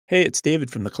Hey, it's David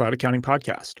from the Cloud Accounting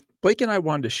Podcast. Blake and I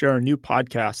wanted to share a new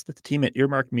podcast that the team at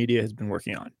Earmark Media has been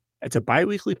working on. It's a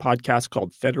bi-weekly podcast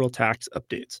called Federal Tax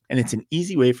Updates, and it's an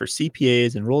easy way for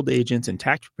CPAs, enrolled agents, and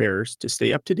tax preparers to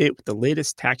stay up to date with the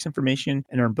latest tax information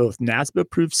and earn both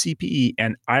NASBA-approved CPE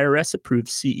and IRS-approved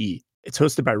CE. It's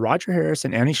hosted by Roger Harris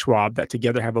and Annie Schwab that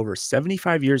together have over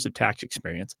 75 years of tax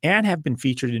experience and have been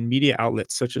featured in media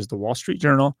outlets such as the Wall Street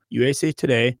Journal, USA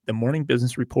Today, the Morning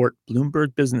Business Report,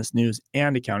 Bloomberg Business News,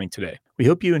 and Accounting Today. We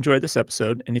hope you enjoyed this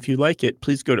episode, and if you like it,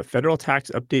 please go to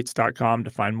federaltaxupdates.com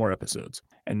to find more episodes.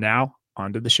 And now,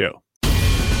 on to the show.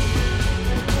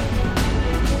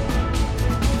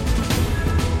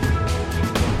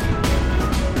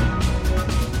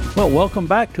 Well, welcome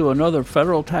back to another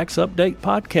Federal Tax Update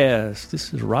podcast.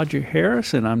 This is Roger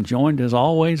Harris, and I'm joined as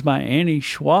always by Annie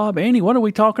Schwab. Annie, what are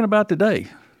we talking about today?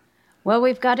 Well,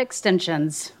 we've got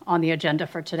extensions on the agenda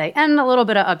for today and a little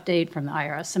bit of update from the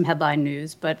IRS, some headline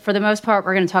news. But for the most part,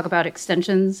 we're going to talk about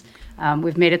extensions.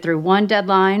 We've made it through one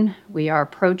deadline. We are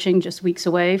approaching just weeks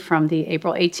away from the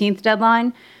April 18th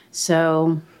deadline.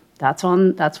 So that's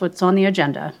what's on the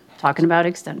agenda. Talking about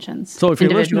extensions. So if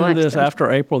you're listening to this after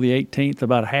April the 18th,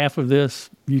 about half of this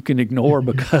you can ignore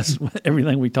because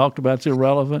everything we talked about is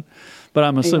irrelevant. But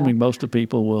I'm assuming most of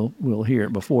people will hear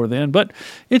it before then. But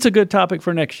it's a good topic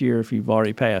for next year if you've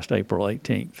already passed April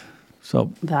 18th.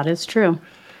 So that is true.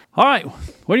 All right.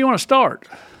 Where do you want to start?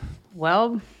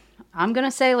 Well, I'm going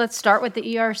to say let's start with the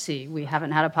ERC. We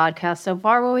haven't had a podcast so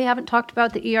far where we haven't talked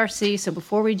about the ERC. So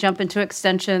before we jump into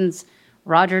extensions,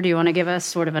 Roger, do you want to give us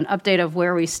sort of an update of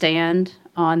where we stand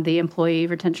on the employee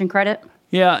retention credit?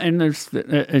 Yeah, and there's,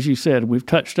 as you said, we've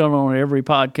touched on every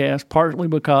podcast, partly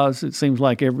because it seems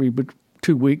like every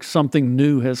 2 weeks something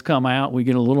new has come out. We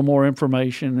get a little more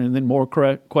information, and then more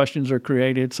questions are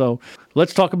created. So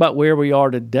let's talk about where we are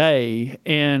today.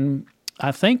 And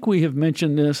I think we have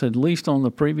mentioned this at least on the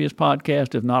previous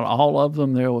podcast, if not all of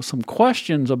them. There was some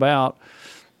questions about,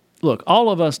 look,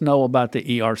 all of us know about the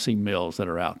ERC mills that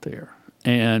are out there.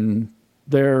 And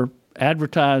they're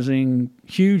advertising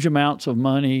huge amounts of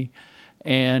money,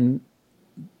 and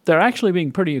they're actually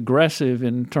being pretty aggressive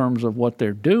in terms of what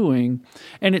they're doing.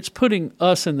 And it's putting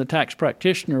us in the tax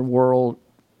practitioner world,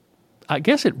 I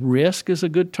guess at risk is a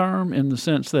good term, in the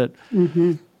sense that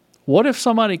what if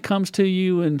somebody comes to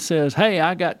you and says, hey,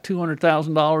 I got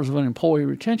 $200,000 of an employee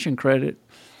retention credit,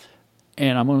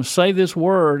 and I'm going to say this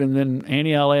word, and then,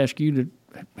 Annie, I'll ask you to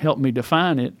help me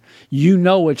define it. You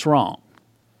know it's wrong.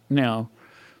 Now,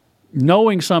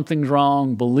 knowing something's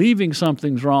wrong, believing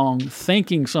something's wrong,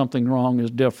 thinking something wrong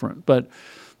is different. But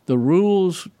the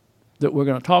rules that we're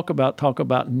going to talk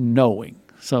about knowing.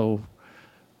 So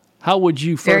how would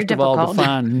you, first of all,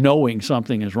 define knowing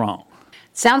something is wrong?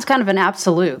 Sounds kind of an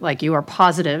absolute, like you are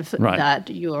positive that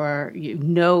you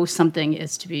know something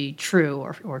is to be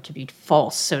true or to be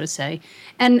false, so to say.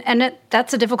 And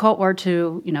that's a difficult word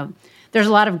to, there's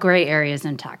a lot of gray areas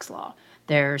in tax law.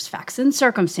 There's facts and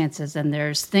circumstances, and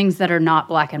there's things that are not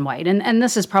black and white. And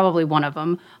this is probably one of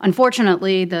them.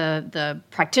 Unfortunately, the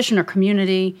practitioner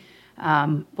community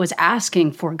was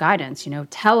asking for guidance.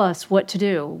 Tell us what to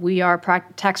do. We are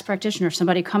tax practitioners.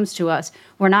 Somebody comes to us.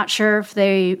 We're not sure if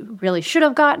they really should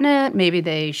have gotten it. Maybe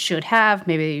they should have.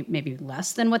 Maybe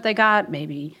less than what they got.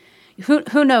 Maybe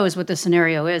who knows what the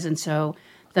scenario is. And so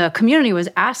the community was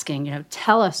asking,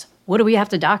 tell us, what do we have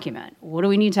to document? What do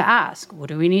we need to ask? What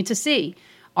do we need to see?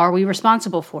 Are we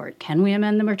responsible for it? Can we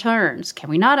amend the returns? Can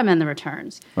we not amend the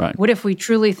returns? Right. What if we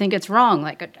truly think it's wrong?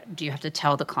 Like, do you have to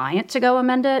tell the client to go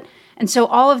amend it? And so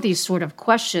all of these sort of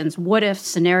questions, what if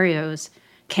scenarios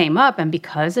came up, and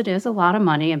because it is a lot of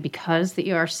money and because the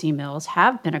ERC mills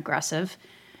have been aggressive,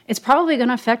 it's probably going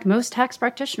to affect most tax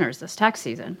practitioners this tax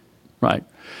season. Right.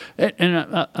 And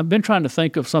I've been trying to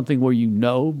think of something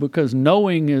where because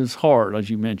knowing is hard, as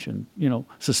you mentioned.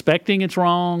 Suspecting it's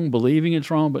wrong, believing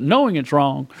it's wrong, but knowing it's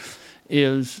wrong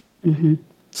is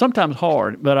sometimes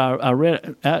hard. But I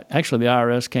read, actually the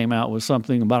IRS came out with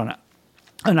something about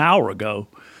an hour ago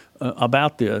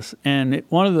about this. And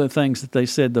one of the things that they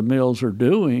said the mills are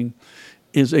doing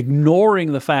is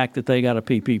ignoring the fact that they got a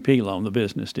PPP loan, the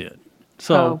business did.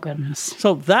 Oh, goodness.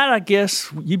 So that, I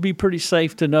guess, you'd be pretty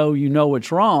safe to know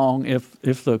it's wrong if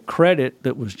the credit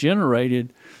that was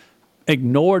generated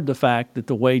ignored the fact that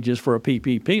the wages for a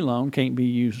PPP loan can't be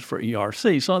used for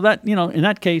ERC. So that, in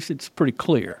that case, it's pretty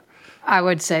clear. I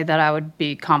would say that I would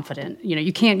be confident.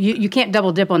 You can't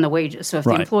double dip on the wages. So if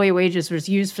the employee wages was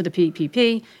used for the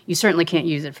PPP, you certainly can't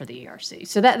use it for the ERC.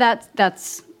 So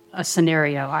that's a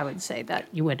scenario I would say that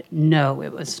you would know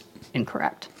it was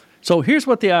incorrect. So here's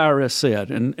what the IRS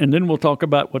said, and then we'll talk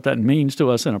about what that means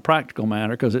to us in a practical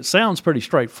manner, because it sounds pretty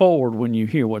straightforward when you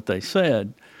hear what they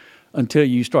said until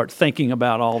you start thinking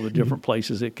about all the different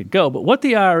places it could go. But what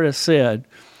the IRS said,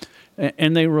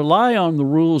 and they rely on the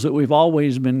rules that we've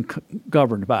always been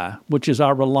governed by, which is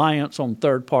our reliance on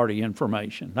third-party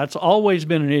information. That's always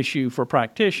been an issue for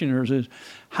practitioners, is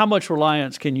how much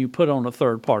reliance can you put on a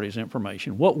third party's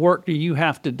information? What work do you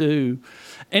have to do?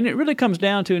 And it really comes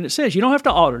down to, and it says you don't have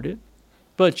to audit it,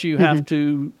 but you have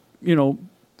to,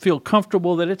 feel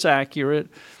comfortable that it's accurate.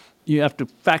 You have to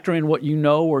factor in what you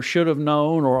know or should have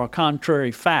known, or a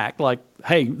contrary fact, like,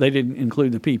 hey, they didn't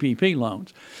include the PPP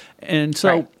loans. And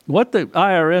so what the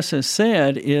IRS has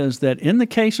said is that in the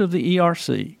case of the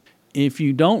ERC, if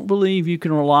you don't believe you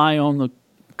can rely on the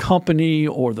company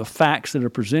or the facts that are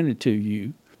presented to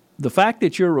you, the fact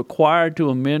that you're required to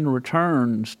amend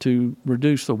returns to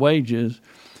reduce the wages,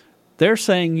 they're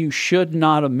saying you should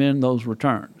not amend those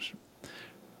returns.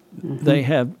 They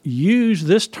have used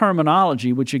this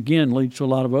terminology, which again leads to a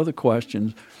lot of other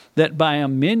questions, that by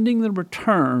amending the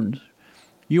returns,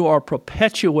 you are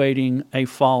perpetuating a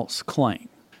false claim.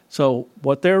 So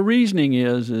what their reasoning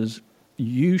is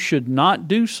you should not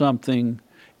do something,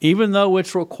 even though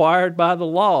it's required by the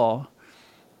law,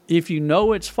 if you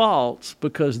know it's false,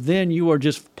 because then you are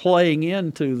just playing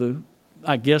into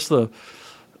the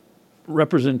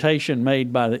representation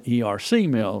made by the ERC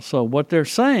mill. So what they're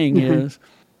saying is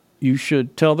you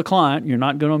should tell the client you're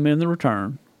not going to amend the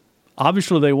return.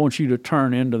 Obviously, they want you to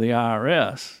turn into the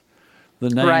IRS the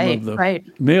name of the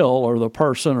mill or the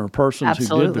person or persons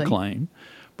who did the claim.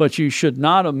 But you should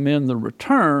not amend the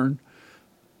return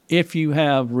if you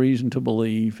have reason to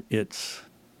believe it's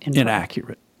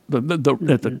inaccurate, that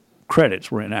the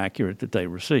credits were inaccurate that they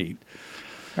received.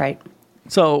 Right.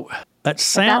 So that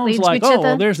sounds like,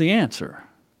 well, there's the answer.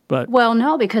 But well,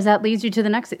 no, because that leads you to the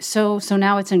next. So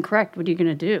now it's incorrect. What are you going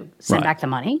to do? Send back the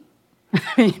money?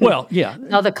 Well, yeah.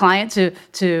 Tell the client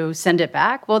to send it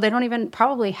back? Well, they don't even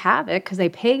probably have it because they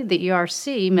paid the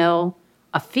ERC mill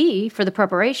a fee for the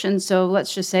preparation. So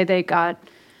let's just say they got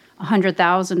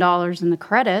 $100,000 in the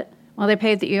credit. Well, they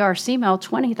paid the ERC mill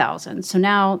 $20,000. So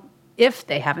now, if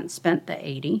they haven't spent the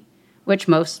 $80,000, which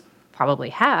most probably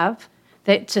have,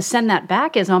 to send that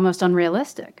back is almost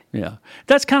unrealistic. Yeah.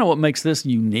 That's kind of what makes this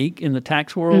unique in the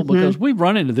tax world, because we've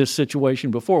run into this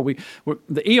situation before.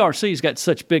 The ERC's got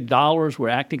such big dollars, we're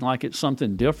acting like it's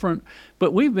something different.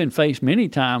 But we've been faced many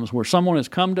times where someone has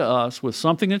come to us with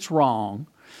something that's wrong,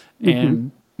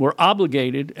 and we're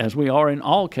obligated, as we are in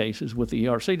all cases with the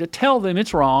ERC, to tell them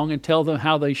it's wrong and tell them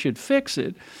how they should fix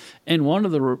it. And one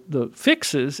of the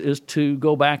fixes is to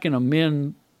go back and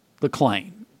amend the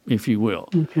claim, if you will.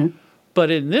 But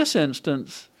in this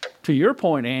instance, to your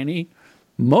point, Annie,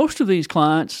 most of these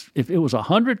clients, if it was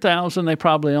 $100,000, they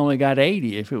probably only got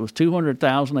 $80,000. If it was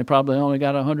 $200,000, they probably only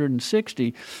got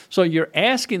 $160,000. So you're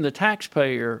asking the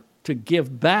taxpayer to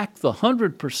give back the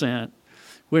 100%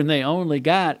 when they only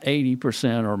got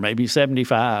 80%, or maybe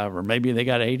 75%, or maybe they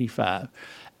got 85%.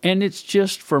 And it's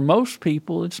just, for most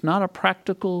people, it's not a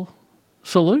practical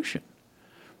solution.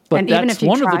 But and that's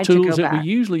one of the tools that we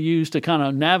usually use to kind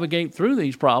of navigate through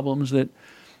these problems, that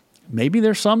maybe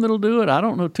there's some that'll do it. I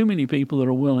don't know too many people that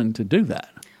are willing to do that.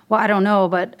 Well, I don't know,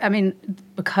 but I mean,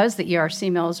 because the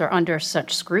ERC mills are under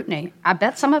such scrutiny, I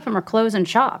bet some of them are closing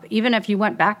shop. Even if you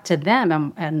went back to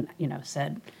them and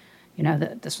said,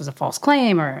 that this was a false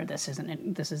claim, or this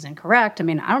is incorrect. I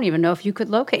mean, I don't even know if you could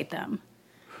locate them.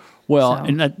 Well,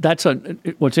 and that's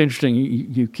what's interesting.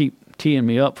 You keep teeing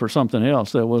me up for something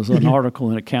else. There was an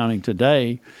article in Accounting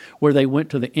Today where they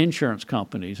went to the insurance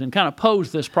companies and kind of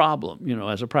posed this problem.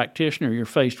 As a practitioner, you're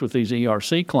faced with these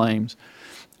ERC claims,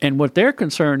 and what their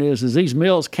concern is these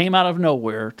mills came out of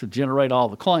nowhere to generate all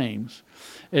the claims.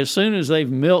 As soon as they've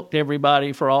milked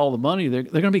everybody for all the money, they're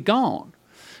going to be gone.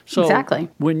 So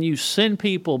when you send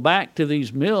people back to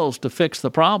these mills to fix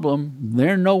the problem,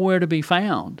 they're nowhere to be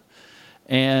found.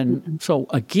 And so,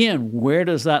 again, where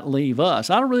does that leave us?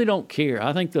 I really don't care.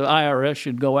 I think the IRS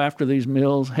should go after these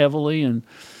mills heavily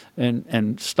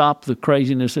and stop the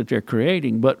craziness that they're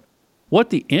creating. But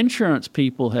what the insurance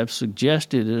people have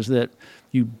suggested is that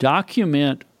you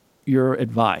document your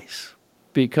advice,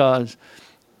 because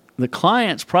the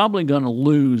client's probably going to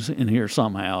lose in here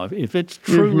somehow. If it's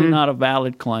truly not a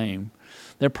valid claim,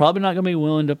 they're probably not going to be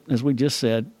willing to, as we just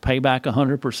said, pay back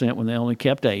 100% when they only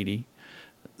kept 80%.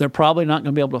 They're probably not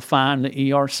going to be able to find the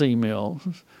ERC mills.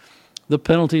 The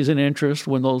penalties and interest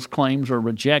when those claims are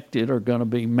rejected are going to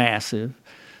be massive.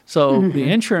 So the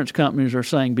insurance companies are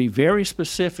saying be very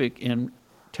specific in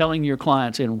telling your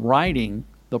clients in writing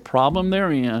the problem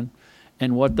they're in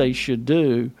and what they should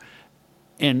do.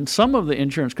 And some of the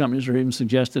insurance companies are even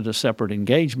suggested a separate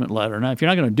engagement letter. Now, if you're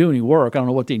not going to do any work, I don't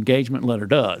know what the engagement letter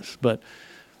does, but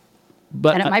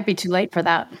and it might be too late for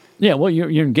that. Yeah, well, you're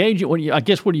engaging. What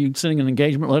are you sending an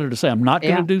engagement letter to say I'm not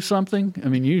going to do something? I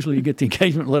mean, usually you get the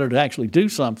engagement letter to actually do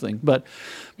something, but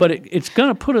it's going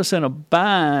to put us in a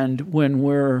bind when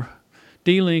we're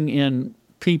dealing in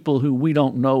people who we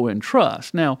don't know and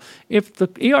trust. Now, if the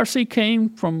ERC came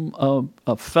from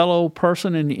a fellow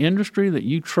person in the industry that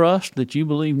you trust, that you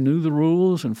believe knew the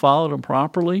rules and followed them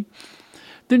properly,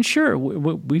 then sure,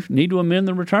 we need to amend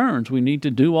the returns. We need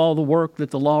to do all the work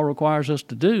that the law requires us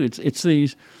to do. It's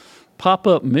these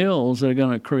pop-up mills that are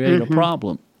going to create a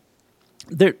problem.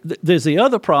 There's the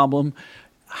other problem.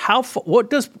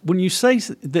 When you say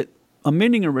that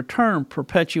amending a return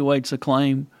perpetuates a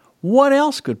claim, what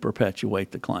else could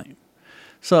perpetuate the claim?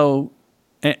 So,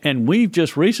 and we've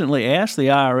just recently asked the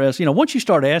IRS, once you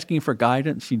start asking for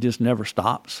guidance, you just never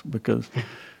stops because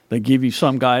they give you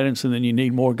some guidance and then you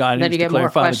need more guidance to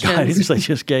clarify the guidance they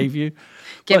just gave you.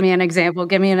 Give me an example.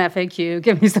 Give me an FAQ.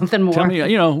 Give me something more. Tell me,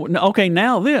 okay,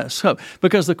 now this. So,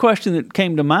 because the question that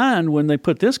came to mind when they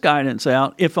put this guidance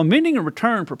out, if amending a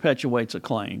return perpetuates a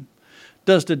claim,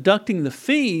 does deducting the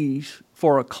fees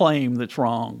for a claim that's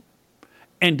wrong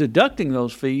and deducting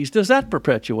those fees, does that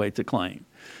perpetuate the claim?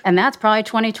 And that's probably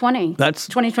 2020. That's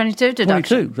 2022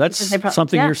 deduction. 22. That's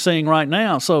something you're seeing right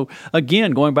now. So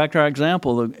again, going back to our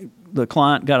example, the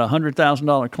client got a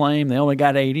 $100,000 claim. They only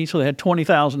got $80,000, so they had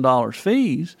 $20,000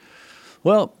 fees.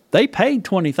 Well, they paid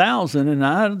 $20,000, and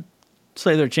I'd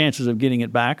say their chances of getting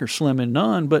it back are slim and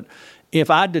none. But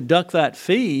if I deduct that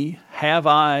fee, have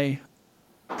I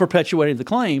perpetuated the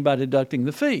claim by deducting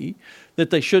the fee that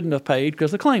they shouldn't have paid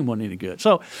because the claim wasn't any good?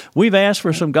 So we've asked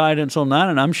for some guidance on that,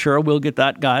 and I'm sure we'll get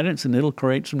that guidance, and it'll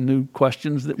create some new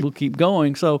questions that will keep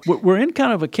going. So we're in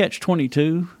kind of a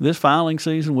catch-22 this filing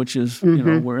season, which is,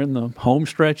 we're in the home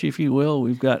stretch, if you will.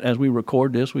 We've got, as we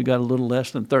record this, we've got a little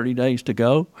less than 30 days to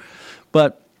go.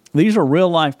 But these are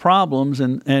real-life problems,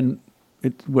 and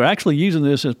we're actually using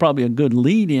this as probably a good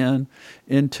lead-in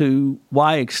into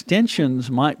why extensions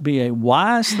might be a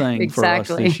wise thing for us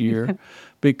this year,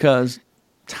 because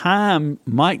time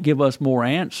might give us more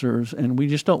answers, and we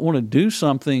just don't want to do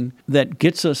something that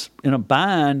gets us in a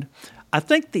bind. I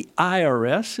think the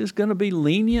IRS is going to be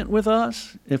lenient with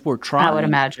us if we're trying. I would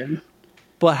imagine.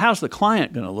 But how's the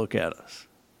client going to look at us?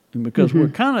 And because we're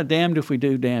kind of damned if we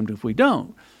do, damned if we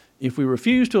don't. If we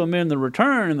refuse to amend the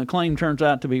return and the claim turns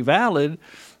out to be valid,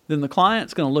 then the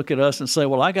client's going to look at us and say,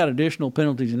 well, I got additional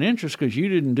penalties and interest because you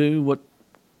didn't do what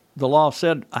the law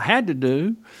said I had to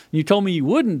do. You told me you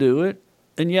wouldn't do it,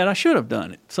 and yet I should have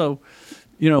done it. So,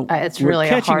 it's really we're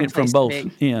catching it from both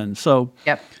ends. So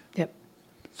Yep.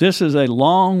 This is a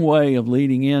long way of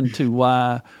leading into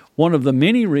why one of the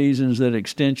many reasons that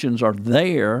extensions are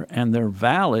there and they're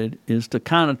valid is to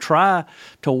kind of try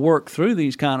to work through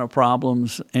these kind of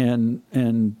problems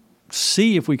and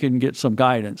see if we can get some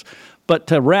guidance. But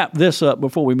to wrap this up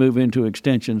before we move into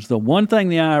extensions, the one thing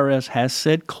the IRS has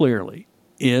said clearly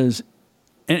is,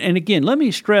 and again, let me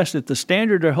stress that the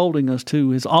standard they're holding us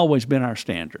to has always been our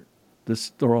standard.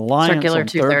 The reliance on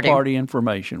third-party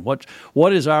information.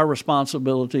 What is our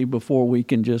responsibility before we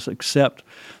can just accept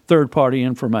third-party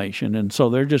information? And so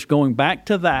they're just going back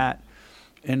to that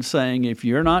and saying if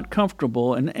you're not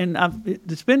comfortable, and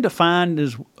it's been defined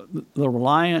as the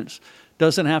reliance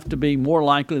doesn't have to be more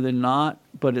likely than not,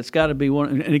 but it's got to be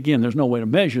one. And again, there's no way to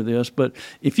measure this, but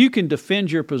if you can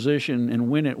defend your position and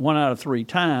win it 1 out of 3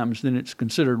 times, then it's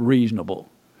considered reasonable.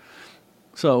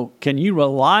 So can you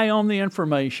rely on the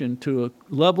information to a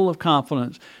level of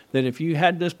confidence that if you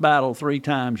had this battle 3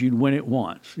 times, you'd win it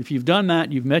once? If you've done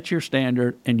that, you've met your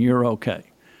standard and you're okay.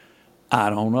 I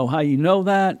don't know how you know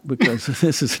that because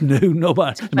this is new.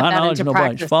 To my knowledge,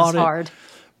 nobody's fought it.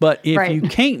 But if you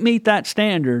can't meet that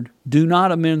standard, do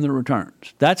not amend the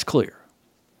returns. That's clear.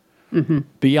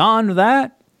 Beyond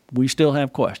that, we still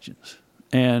have questions.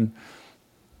 And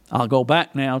I'll go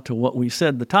back now to what we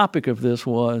said the topic of this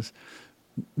was.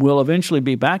 We'll eventually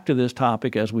be back to this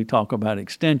topic as we talk about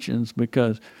extensions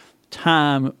because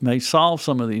time may solve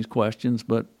some of these questions,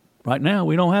 but right now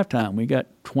we don't have time. We got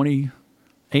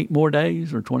 28 more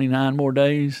days or 29 more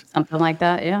days. Something like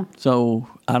that, yeah. So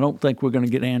I don't think we're going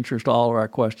to get answers to all of our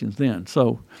questions then.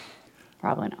 So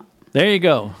probably not. There you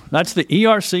go. That's the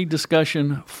ERC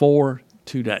discussion for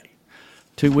today.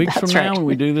 2 weeks from now when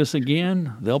we do this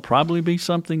again, there'll probably be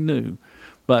something new.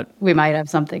 But we might have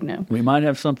something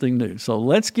new. So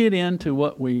let's get into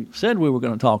what we said we were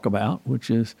going to talk about, which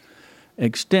is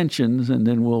extensions, and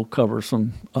then we'll cover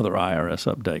some other IRS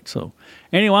updates. So,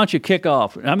 Annie, why don't you kick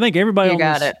off? I think everybody on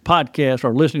this podcast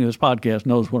or listening to this podcast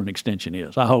knows what an extension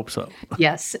is. I hope so.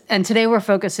 Yes. And today we're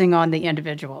focusing on the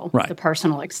individual, right, the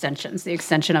personal extensions, the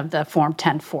extension of the Form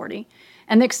 1040.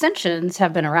 And the extensions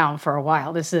have been around for a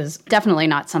while. This is definitely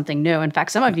not something new. In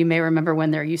fact, some of you may remember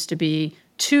when there used to be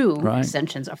two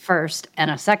extensions, a first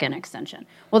and a second extension.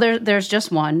 Well, there's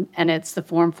just one, and it's the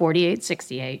Form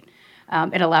 4868.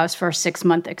 It allows for a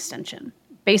 6-month extension,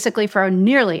 basically for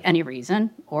nearly any reason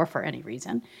or for any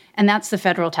reason, and that's the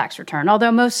federal tax return.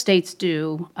 Although most states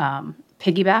do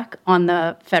piggyback on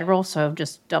the federal, so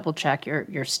just double check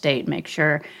your state, make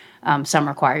sure. Some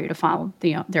require you to file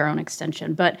their own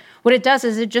extension. But what it does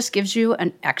is it just gives you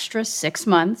an extra 6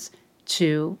 months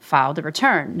to file the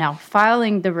return. Now,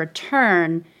 filing the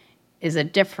return is a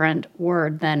different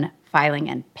word than filing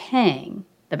and paying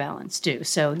the balance due.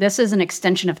 So this is an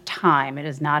extension of time. It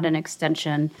is not an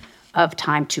extension of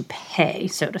time to pay,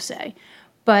 so to say.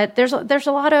 But there's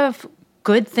a lot of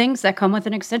good things that come with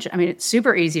an extension. I mean, it's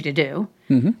super easy to do.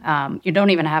 Mm-hmm. You don't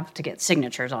even have to get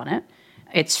signatures on it.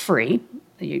 It's free.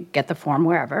 You get the form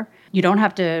wherever. You don't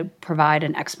have to provide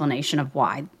an explanation of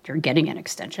why you're getting an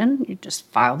extension. You just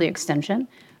file the extension.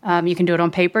 You can do it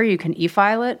on paper. You can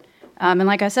e-file it. And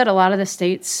like I said, a lot of the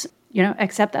states,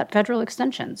 accept that federal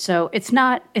extension. So it's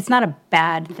not a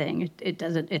bad thing.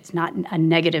 It's not a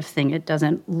negative thing. It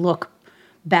doesn't look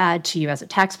bad to you as a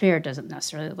taxpayer. It doesn't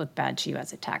necessarily look bad to you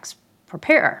as a tax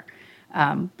preparer.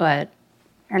 But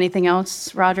anything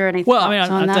else, Roger? Any thoughts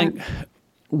on that? I think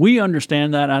we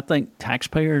understand that. I think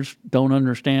taxpayers don't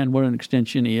understand what an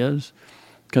extension is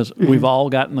because we've all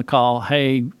gotten the call,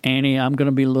 hey, Annie, I'm going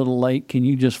to be a little late. Can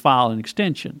you just file an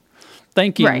extension?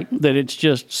 Thinking that it's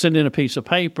just send in a piece of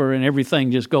paper and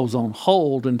everything just goes on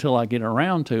hold until I get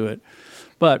around to it.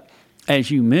 But as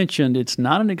you mentioned, it's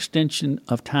not an extension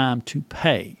of time to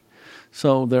pay.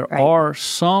 So there are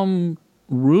some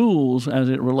rules as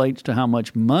it relates to how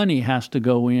much money has to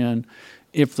go in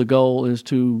if the goal is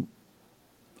to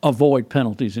avoid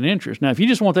penalties and interest. Now, if you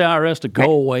just want the IRS to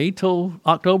go away till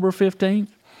October 15th,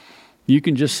 you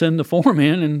can just send the form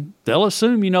in and they'll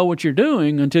assume you know what you're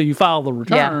doing until you file the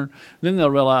return. Yeah. Then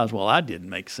they'll realize, well, that didn't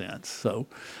make sense. So,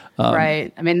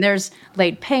 right. I mean, there's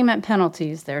late payment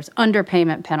penalties. There's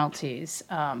underpayment penalties.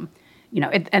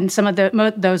 And some of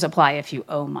those apply if you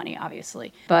owe money,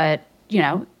 obviously. But,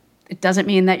 it doesn't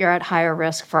mean that you're at higher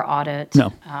risk for audit.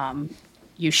 No.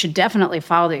 You should definitely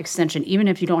file the extension, even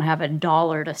if you don't have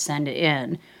 $1 to send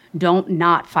in. Don't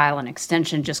not file an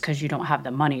extension just because you don't have the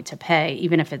money to pay,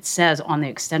 even if it says on the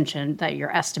extension that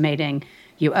you're estimating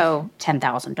you owe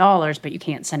 $10,000, but you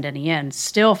can't send any in.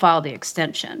 Still file the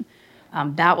extension.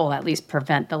 That will at least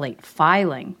prevent the late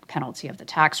filing penalty of the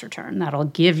tax return. That'll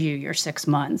give you your 6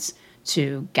 months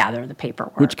to gather the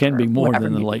paperwork. Which can be more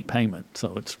than the late payment.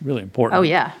 So it's really important. Oh,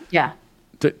 yeah.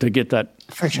 To get that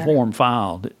form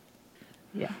filed.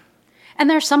 Yeah. And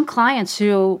there's some clients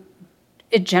who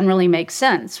it generally makes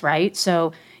sense, right?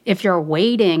 So if you're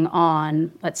waiting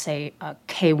on, let's say, a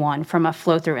K-1 from a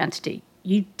flow-through entity,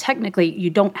 you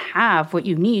don't have what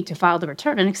you need to file the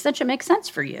return. An extension makes sense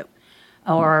for you.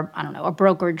 Or, I don't know, a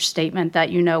brokerage statement that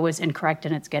is incorrect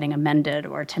and it's getting amended,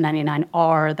 or a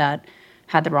 1099-R that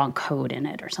had the wrong code in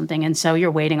it or something. And so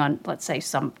you're waiting on, let's say,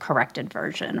 some corrected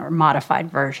version or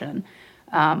modified version.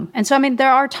 And so, there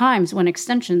are times when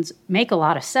extensions make a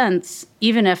lot of sense,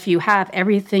 even if you have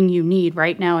everything you need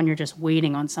right now and you're just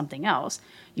waiting on something else.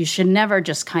 You should never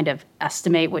just kind of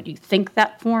estimate what you think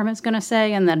that form is going to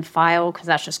say and then file, because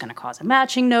that's just going to cause a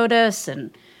matching notice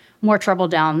and more trouble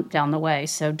down the way.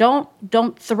 So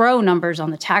don't throw numbers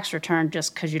on the tax return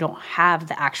just because you don't have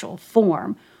the actual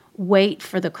form. Wait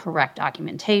for the correct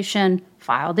documentation,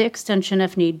 file the extension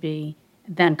if need be,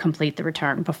 then complete the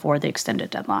return before the extended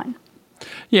deadline.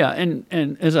 Yeah,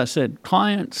 and as I said,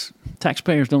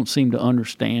 taxpayers don't seem to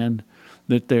understand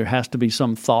that there has to be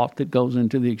some thought that goes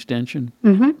into the extension.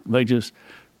 Mm-hmm. They just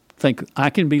think, I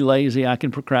can be lazy, I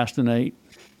can procrastinate,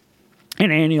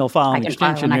 and Annie will file an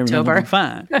extension and everything will be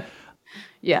fine.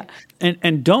 Yeah.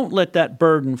 And don't let that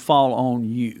burden fall on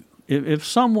you. If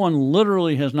someone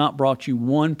literally has not brought you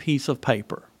one piece of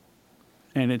paper,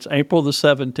 and it's April the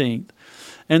 17th,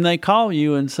 and they call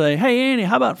you and say, hey, Annie,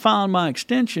 how about filing my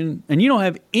extension? And you don't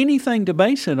have anything to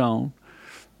base it on,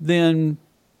 then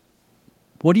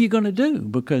what are you going to do?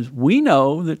 Because we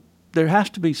know that there has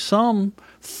to be some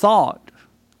thought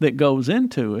that goes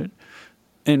into it.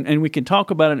 And we can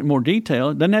talk about it in more detail.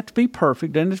 It doesn't have to be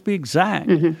perfect. It doesn't have to be exact.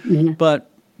 Mm-hmm, mm-hmm. But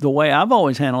the way I've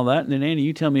always handled that, and then Andy,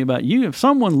 you tell me about you. If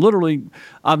someone literally,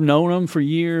 I've known them for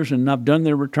years and I've done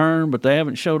their return, but they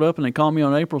haven't showed up and they call me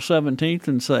on April 17th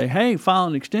and say, hey, file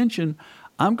an extension,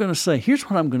 I'm going to say, here's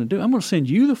what I'm going to do. I'm going to send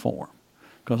you the form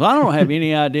because I don't have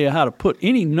any idea how to put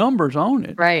any numbers on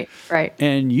it. Right.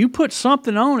 And you put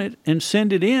something on it and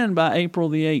send it in by April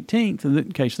the 18th, in the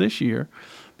case this year,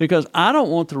 because I don't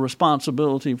want the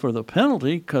responsibility for the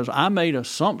penalty because I made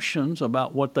assumptions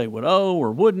about what they would owe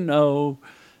or wouldn't owe.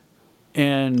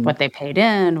 And what they paid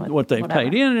in.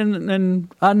 Paid in,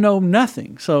 and I know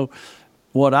nothing. So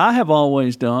what I have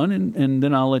always done, and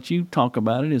then I'll let you talk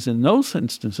about it, is in those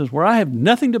instances where I have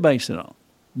nothing to base it on,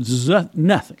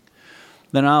 nothing,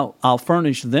 then I'll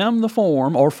furnish them the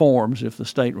form or forms if the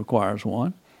state requires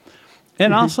one.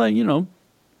 And I'll say,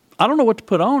 I don't know what to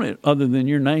put on it other than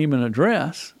your name and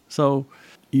address. So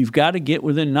you've got to get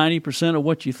within 90% of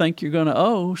what you think you're going to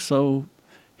owe. So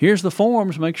here's the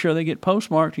forms. Make sure they get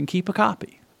postmarked and keep a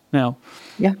copy. Now,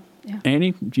 yeah.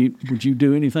 Annie, would you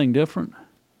do anything different?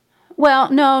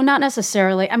 Well, no, not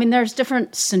necessarily. I mean, there's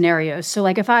different scenarios. So,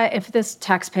 like, if this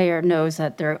taxpayer knows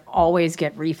that they always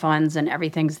get refunds and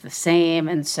everything's the same,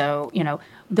 and so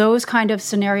those kind of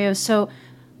scenarios. So,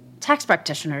 tax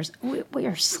practitioners, we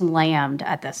are slammed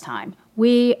at this time.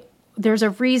 There's a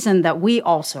reason that we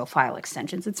also file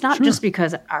extensions. It's not just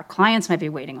because our clients might be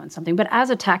waiting on something, but as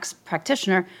a tax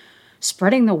practitioner,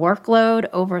 spreading the workload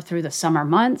over through the summer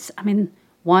months, I mean,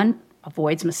 one,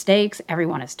 avoids mistakes.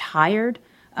 Everyone is tired.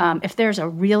 If there's a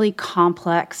really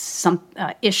complex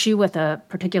issue with a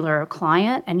particular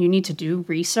client and you need to do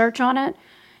research on it,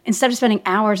 instead of spending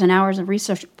hours and hours of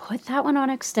research, put that one on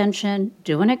extension,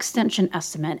 do an extension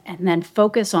estimate, and then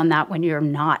focus on that when you're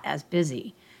not as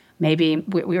busy. Maybe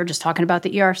we were just talking about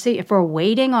the ERC. If we're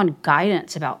waiting on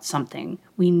guidance about something,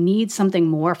 we need something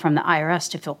more from the IRS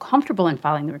to feel comfortable in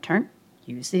filing the return,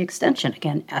 use the extension.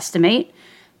 Again, estimate,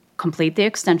 complete the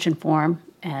extension form,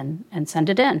 and send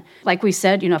it in. Like we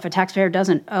said, if a taxpayer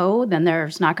doesn't owe, then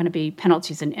there's not going to be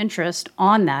penalties and interest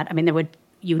on that. I mean,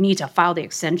 you need to file the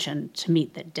extension to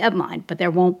meet the deadline, but there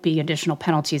won't be additional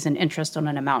penalties and interest on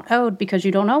an amount owed because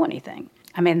you don't owe anything.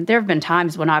 I mean, there have been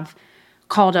times when I've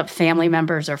called up family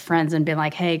members or friends and been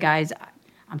like, hey, guys,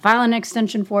 I'm filing an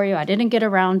extension for you. I didn't get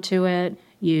around to it.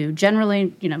 You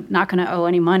generally, not going to owe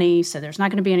any money, so there's not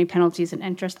going to be any penalties and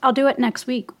interest. I'll do it next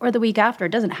week or the week after.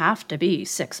 It doesn't have to be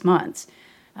 6 months.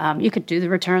 You could do the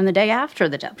return the day after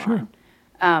the deadline.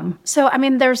 Sure. So, I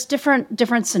mean, there's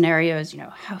different scenarios,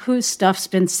 whose stuff's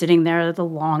been sitting there the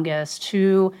longest,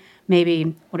 who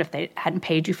maybe, what if they hadn't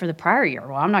paid you for the prior year?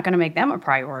 Well, I'm not going to make them a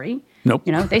priority. Nope.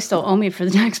 They still owe me for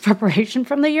the tax preparation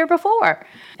from the year before.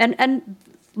 And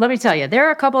let me tell you, there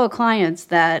are a couple of clients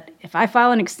that if I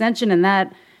file an extension and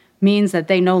that means that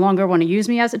they no longer want to use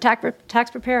me as a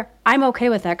tax preparer, I'm okay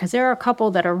with that because there are a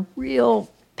couple that are real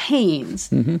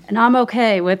pains, and I'm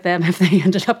okay with them if they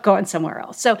ended up going somewhere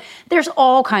else. So there's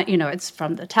all it's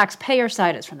from the taxpayer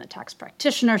side, it's from the tax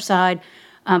practitioner side.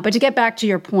 But to get back to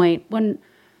your point,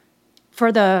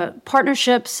 for the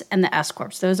partnerships and the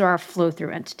S-corps, those are our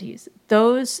flow-through entities.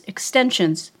 Those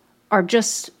extensions are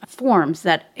just forms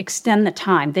that extend the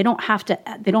time. They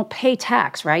don't pay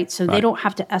tax, right? So They don't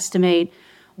have to estimate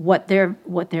what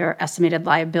their estimated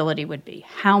liability would be.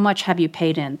 How much have you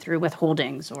paid in through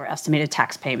withholdings or estimated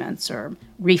tax payments or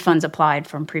refunds applied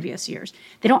from previous years?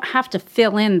 They don't have to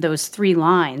fill in those 3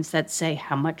 lines that say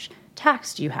how much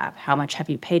tax do you have? How much have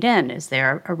you paid in? Is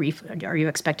there are you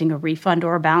expecting a refund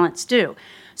or a balance due?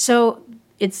 So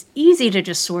it's easy to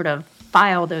just sort of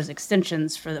file those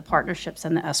extensions for the partnerships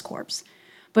and the S-corps.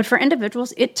 But for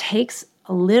individuals, it takes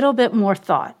a little bit more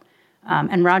thought.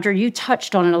 And Roger, you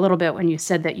touched on it a little bit when you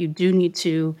said that you do need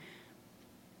to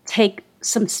take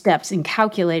some steps in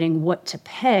calculating what to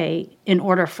pay in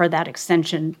order for that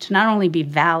extension to not only be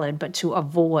valid, but to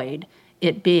avoid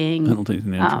it being penalties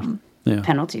and interest.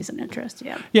 Penalties and interest,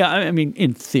 yeah. Yeah, I mean,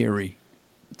 in theory,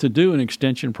 to do an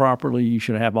extension properly, you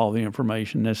should have all the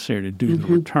information necessary to do the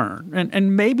return.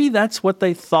 And maybe that's what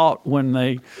they thought when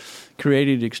they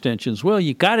created extensions. Well,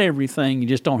 you got everything, you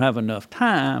just don't have enough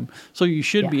time, so you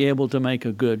should be able to make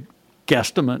a good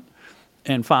guesstimate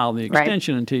and file the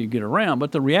extension until you get around.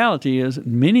 But the reality is,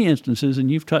 in many instances, and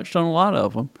you've touched on a lot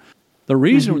of them, the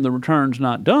reason the return's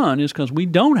not done is because we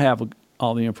don't have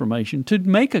all the information to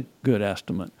make a good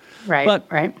estimate. Right,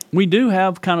 but we do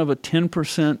have kind of a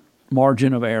 10%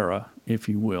 margin of error, if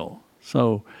you will.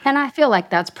 So, and I feel like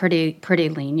that's pretty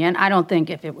lenient. I don't think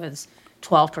if it was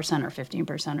 12% or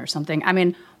 15% or something. I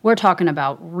mean, we're talking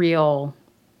about real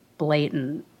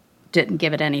blatant, didn't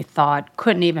give it any thought,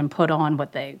 couldn't even put on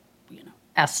what they,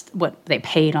 what they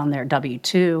paid on their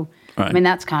W-2. Right. I mean,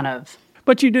 that's kind of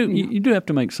But you do have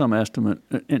to make some estimate,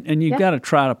 and you've got to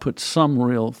try to put some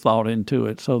real thought into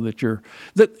it so that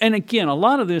and again, a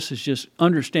lot of this is just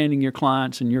understanding your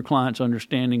clients and your clients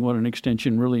understanding what an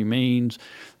extension really means,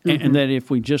 and that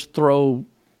if we just throw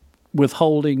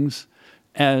withholdings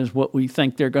as what we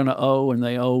think they're going to owe and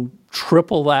they owe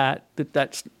triple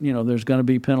that's there's going to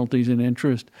be penalties and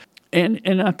interest.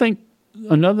 And I think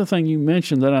another thing you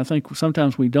mentioned that I think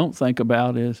sometimes we don't think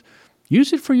about is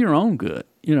use it for your own good.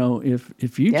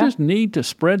 If you just need to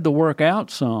spread the work out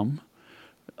some,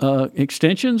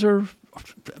 extensions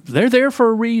they're there for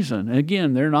a reason.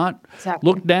 Again, they're not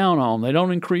looked down on. They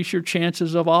don't increase your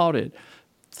chances of audit.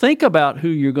 Think about who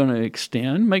you're going to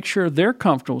extend. Make sure they're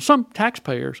comfortable. Some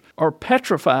taxpayers are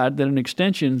petrified that an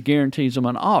extension guarantees them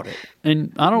an audit,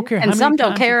 and I don't care how many times. And some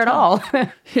don't care at all.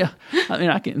 Yeah, I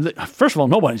mean, first of all,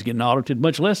 nobody's getting audited,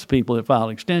 much less people that file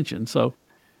extensions. So,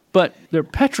 but they're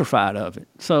petrified of it.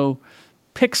 So,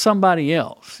 pick somebody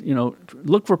else.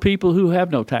 Look for people who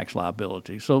have no tax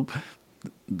liability. So,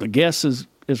 the guess is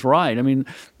right. I mean,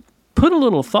 put a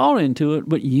little thought into it,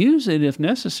 but use it if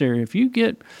necessary. If you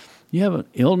have an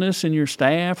illness in your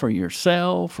staff or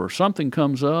yourself or something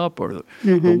comes up or the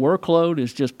workload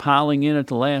is just piling in at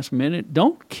the last minute,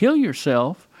 don't kill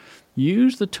yourself.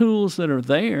 Use the tools that are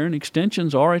there, and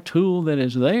extensions are a tool that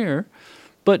is there,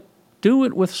 but do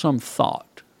it with some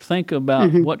thought. Think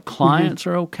about what clients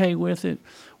are okay with it,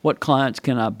 what clients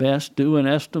can I best do an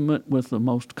estimate with the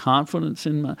most confidence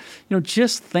in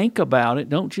just think about it.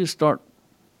 Don't just start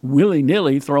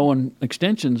willy-nilly throwing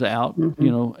extensions out,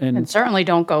 and certainly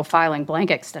don't go filing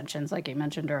blank extensions like you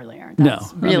mentioned earlier.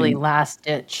 That's really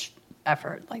last-ditch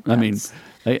effort.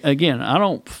 Again, I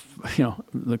don't,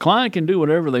 the client can do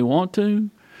whatever they want to,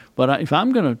 but if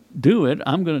I'm going to do it,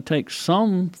 I'm going to take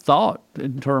some thought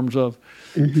in terms of,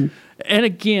 and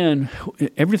again,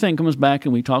 everything comes back,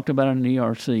 and we talked about it in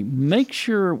ERC. Make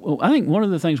sure, I think one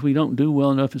of the things we don't do well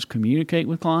enough is communicate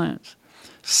with clients.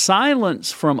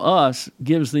 Silence from us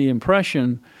gives the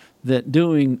impression that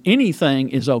doing anything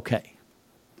is okay.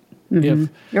 You're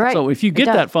right. So if you get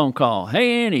that phone call,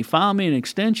 hey, Annie, file me an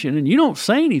extension, and you don't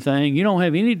say anything, you don't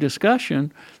have any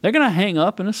discussion, they're going to hang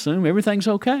up and assume everything's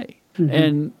okay.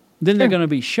 And then they're going to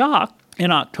be shocked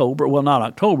in October. Well, not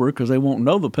October, because they won't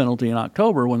know the penalty in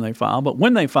October when they file, but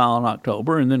when they file in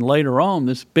October, and then later on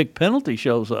this big penalty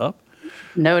shows up.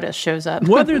 Notice shows up.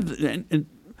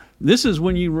 This is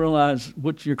when you realize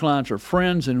which your clients are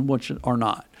friends and which are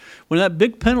not. When that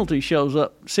big penalty shows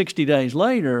up 60 days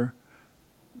later,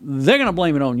 they're going to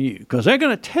blame it on you because they're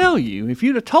going to tell you, if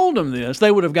you'd have told them this,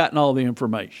 they would have gotten all the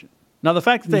information. Now, the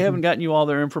fact that they haven't gotten you all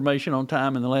their information on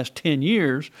time in the last 10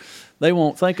 years, they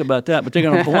won't think about that, but they're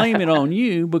going to blame it on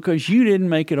you because you didn't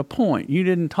make it a point. You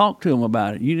didn't talk to them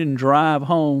about it. You didn't drive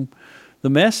home the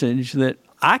message that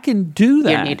I can do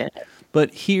that. You needed it.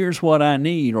 But here's what I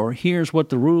need, or here's what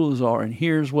the rules are, and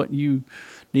here's what you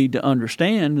need to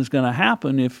understand is going to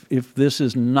happen if this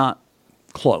is not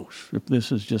close, if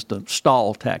this is just a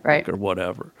stall tactic or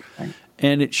whatever. Right.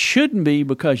 And it shouldn't be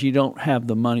because you don't have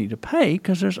the money to pay,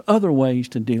 because there's other ways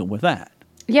to deal with that.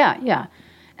 Yeah.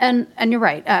 And you're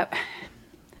right.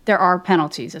 There are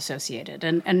penalties associated.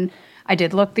 And I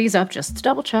did look these up just to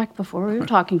double check before we were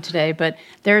talking today, but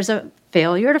there's a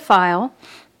failure to file,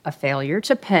 a failure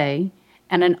to pay,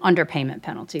 and an underpayment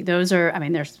penalty. Those are,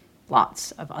 there's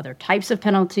lots of other types of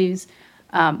penalties,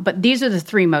 but these are the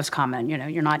three most common.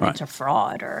 You're not into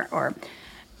fraud or.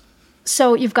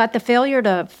 So you've got the failure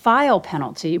to file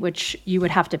penalty, which you would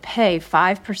have to pay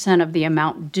 5% of the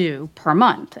amount due per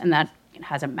month, and that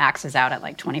maxes out at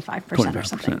like 25% or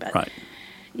something. But, right.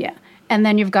 Yeah, and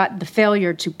then you've got the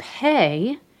failure to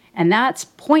pay, and that's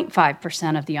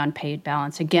 0.5% of the unpaid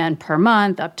balance, again, per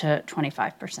month, up to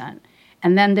 25%.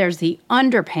 And then there's the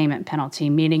underpayment penalty,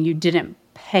 meaning you didn't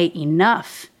pay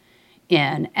enough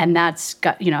in, and that's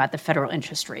got, at the federal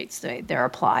interest rates. They're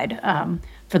applied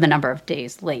for the number of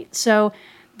days late. So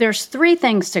there's three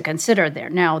things to consider there.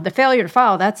 Now, the failure to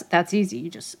file, that's easy. You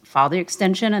just file the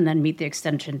extension and then meet the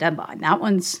extension deadline. That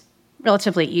one's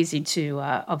relatively easy to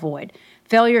avoid.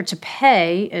 Failure to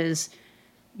pay is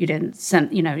you didn't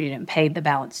pay the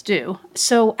balance due.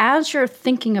 So as you're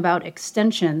thinking about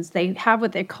extensions, they have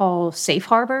what they call safe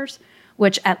harbors,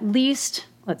 which at least,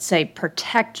 let's say,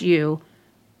 protect you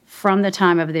from the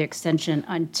time of the extension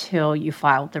until you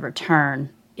file the return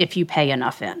if you pay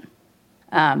enough in.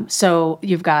 So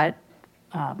you've got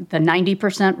the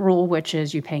 90% rule, which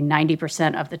is you pay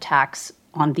 90% of the tax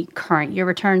on the current year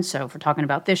return. So if we're talking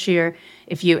about this year,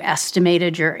 if you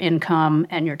estimated your income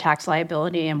and your tax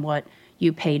liability and what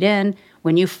you paid in,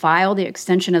 when you file the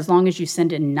extension, as long as you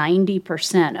send in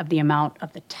 90% of the amount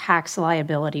of the tax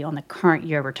liability on the current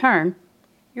year return,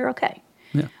 you're okay.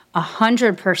 Yeah.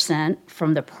 100%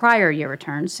 from the prior year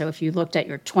return. So if you looked at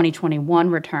your 2021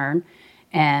 return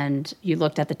and you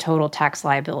looked at the total tax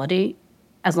liability,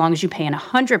 as long as you pay in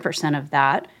 100% of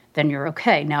that, then you're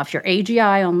okay. Now, if your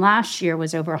AGI on last year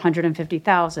was over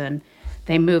 150,000,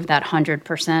 they moved that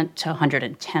 100% to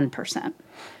 110%.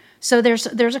 So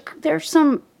there's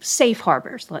some safe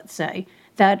harbors, let's say,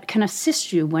 that can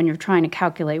assist you when you're trying to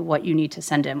calculate what you need to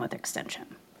send in with extension.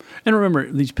 And remember,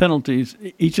 these penalties,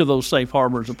 each of those safe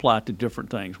harbors apply to different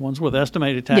things. One's with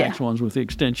estimated tax, one's with the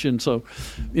extension. So,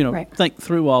 think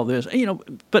through all this.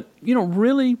 But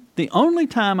really, the only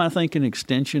time I think an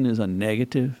extension is a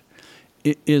negative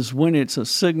is when it's a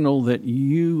signal that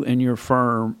you and your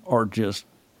firm are just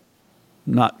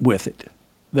not with it.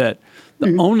 That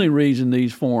the only reason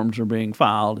these forms are being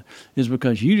filed is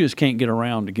because you just can't get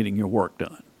around to getting your work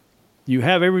done. You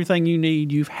have everything you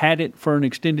need. You've had it for an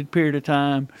extended period of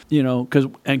time, because,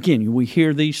 again, we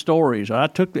hear these stories. I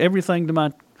took everything to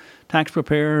my tax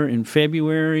preparer in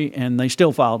February, and they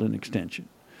still filed an extension.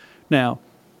 Now,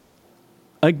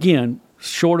 again,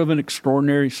 short of an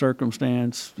extraordinary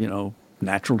circumstance,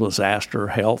 natural disaster,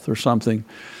 health or something,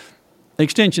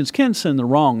 extensions can send the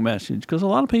wrong message because a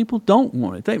lot of people don't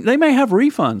want it. They may have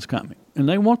refunds coming and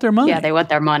they want their money. Yeah, they want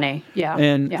their money. Yeah.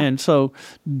 And so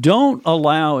don't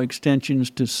allow extensions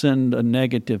to send a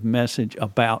negative message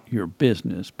about your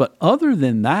business. But other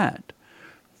than that,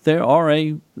 they are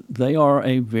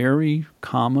a very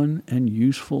common and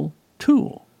useful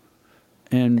tool.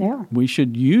 And we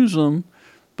should use them,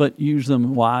 but use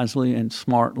them wisely and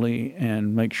smartly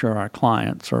and make sure our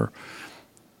clients are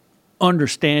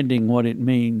understanding what it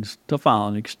means to file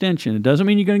an extension. It doesn't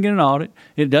mean you're going to get an audit.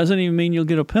 It doesn't even mean you'll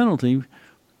get a penalty,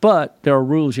 but there are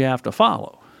rules you have to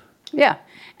follow. Yeah.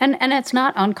 And it's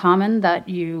not uncommon that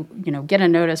you get a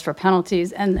notice for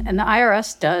penalties, and the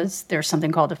IRS does. There's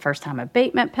something called the first-time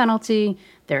abatement penalty.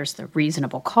 There's the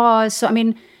reasonable cause. So,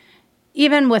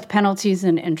 even with penalties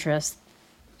and interest,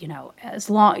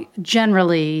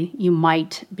 generally you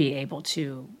might be able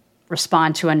to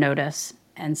respond to a notice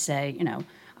and say,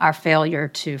 our failure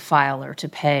to file or to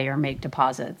pay or make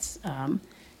deposits,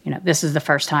 this is the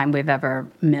first time we've ever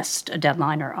missed a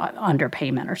deadline or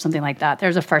underpayment or something like that.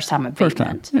 There's a first-time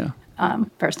abatement.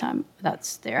 First time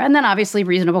that's there. And then obviously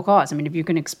reasonable cause. If you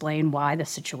can explain why the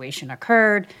situation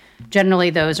occurred,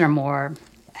 generally those are more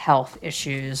health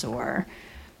issues or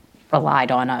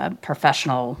relied on a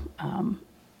professional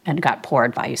and got poor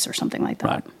advice or something like that.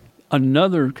 Right.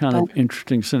 Another kind of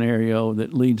interesting scenario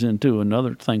that leads into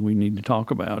another thing we need to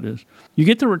talk about is you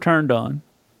get the return done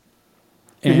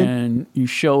and you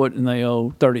show it and they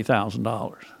owe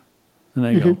 $30,000. And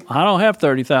they go, I don't have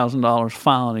 $30,000,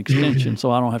 file an extension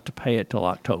so I don't have to pay it till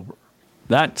October.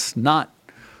 That's not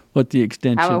what the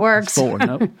extension how it works. is for.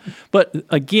 No. But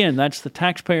again, that's the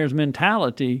taxpayer's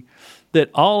mentality that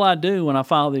all I do when I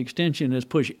file the extension is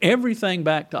push everything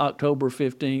back to October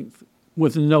 15th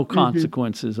with no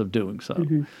consequences of doing so.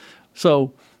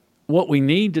 So what we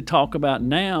need to talk about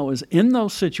now is in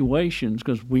those situations,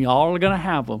 because we all are going to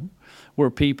have them, where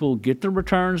people get the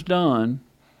returns done.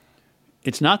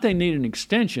 It's not they need an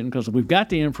extension because we've got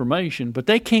the information, but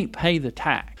they can't pay the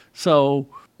tax. So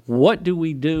what do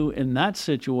we do in that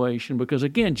situation? Because,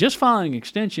 again, just filing an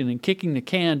extension and kicking the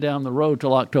can down the road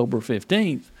till October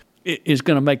 15th is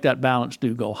going to make that balance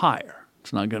due go higher.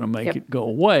 It's not going to make it go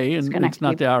away, and it's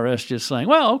not the IRS just saying,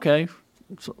 well, okay,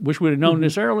 wish we'd have known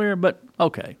this earlier, but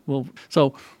okay. Well,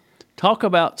 so talk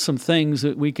about some things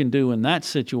that we can do in that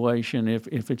situation.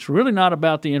 If it's really not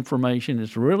about the information,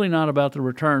 it's really not about the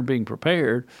return being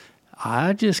prepared,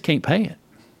 I just can't pay it.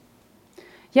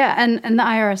 Yeah, and the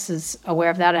IRS is aware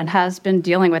of that and has been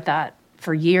dealing with that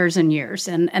for years and years.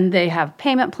 And they have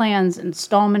payment plans,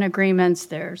 installment agreements.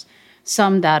 There's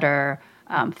some that are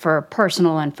for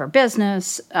personal and for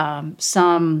business.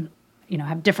 Some,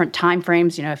 have different time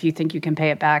frames. If you think you can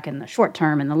pay it back in the short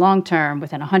term, in the long term,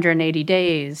 within 180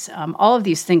 days, all of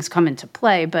these things come into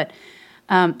play. But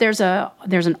there's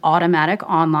an automatic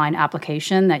online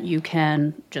application that you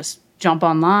can just jump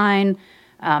online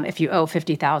if you owe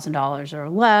 $50,000 or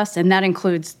less, and that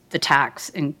includes the tax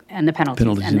and the penalties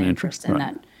and the interest in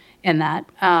that.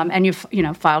 And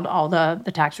you've filed all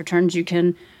the tax returns. You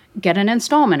can get an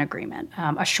installment agreement.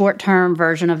 A short-term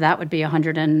version of that would be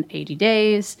 180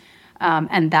 days,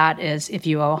 and that is if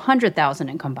you owe $100,000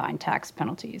 in combined tax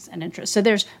penalties and interest. So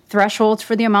there's thresholds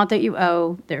for the amount that you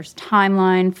owe. There's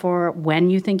timeline for when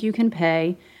you think you can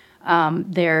pay.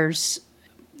 There's,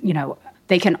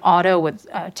 they can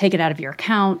take it out of your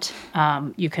account.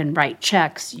 You can write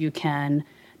checks. You can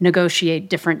negotiate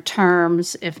different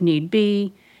terms if need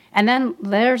be. And then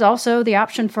there's also the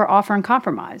option for offer and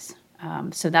compromise.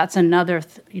 So that's another,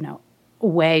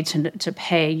 way to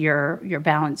pay your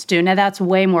balance due. Now that's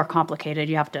way more complicated.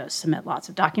 You have to submit lots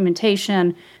of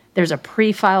documentation. There's a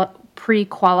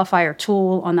pre-qualifier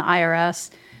tool on the IRS.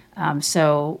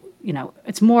 So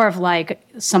it's more of like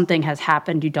something has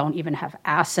happened. You don't even have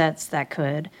assets that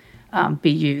could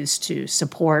be used to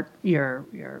support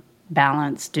your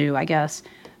balance due, I guess.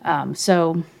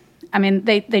 So, I mean,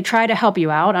 they try to help you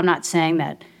out. I'm not saying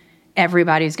that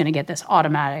everybody's going to get this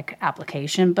automatic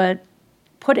application, but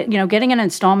getting an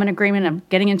installment agreement and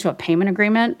getting into a payment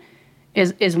agreement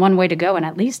is one way to go, and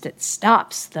at least it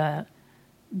stops the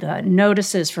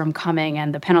notices from coming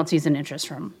and the penalties and interest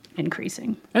from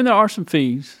increasing. And there are some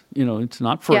fees. It's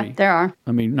not free. Yeah, there are.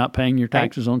 I mean, not paying your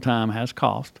taxes on time has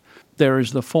cost. There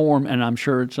is the form, and I'm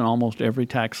sure it's in almost every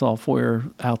tax software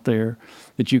out there,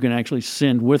 that you can actually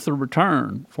send with a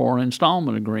return for an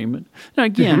installment agreement. Now,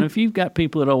 again, if you've got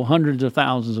people that owe hundreds of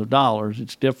thousands of dollars,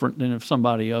 it's different than if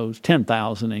somebody owes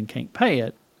 $10,000 and can't pay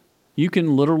it. You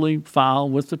can literally file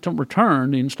with the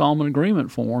return the installment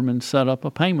agreement form and set up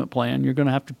a payment plan. You're going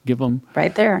to have to give them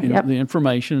right there, the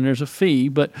information, and there's a fee.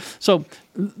 But so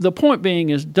the point being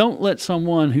is, don't let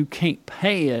someone who can't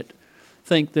pay it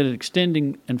think that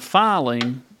extending and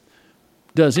filing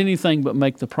does anything but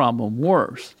make the problem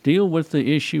worse. Deal with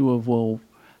the issue of, well,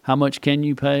 how much can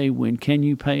you pay? When can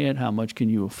you pay it? How much can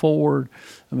you afford?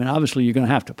 I mean, obviously, you're going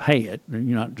to have to pay it. You're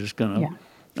not just going to. Yeah.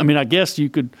 I mean, I guess you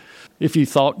could, if you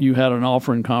thought you had an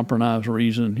offer in compromise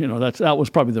reason, that was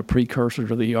probably the precursor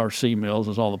to the ERC mills,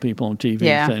 is all the people on TV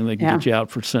saying they can get you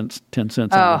out for 10 cents on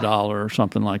the dollar or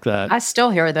something like that. I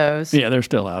still hear those. Yeah, they're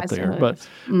still out there. But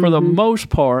for the most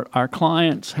part, our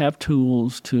clients have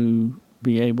tools to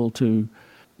be able to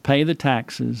pay the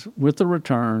taxes with the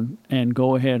return and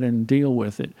go ahead and deal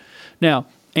with it. Now,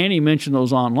 Annie mentioned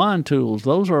those online tools.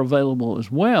 Those are available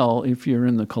as well if you're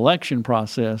in the collection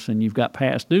process and you've got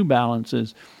past due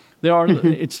balances. There are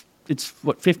it's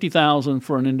what, $50,000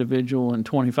 for an individual and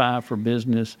 $25,000 for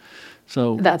business.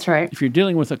 So that's right. If you're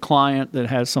dealing with a client that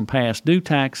has some past due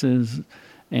taxes,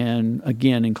 and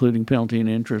again including penalty and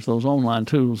interest, those online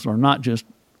tools are not just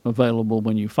available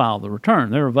when you file the return.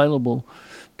 They're available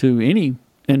to any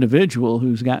individual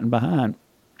who's gotten behind.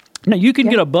 Now you can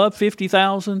get above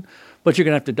 $50,000. But you're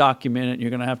going to have to document it. You're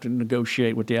going to have to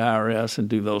negotiate with the IRS and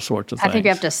do those sorts of things. I think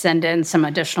you have to send in some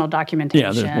additional documentation.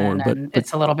 Yeah, there's more, but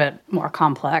it's a little bit more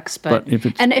complex. But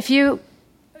if you,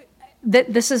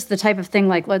 this is the type of thing,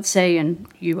 like let's say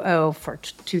you owe for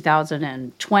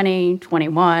 2020,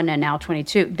 21, and now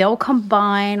 22. They'll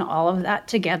combine all of that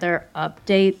together,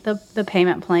 update the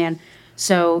payment plan.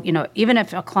 So, even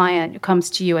if a client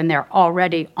comes to you and they're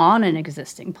already on an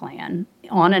existing payment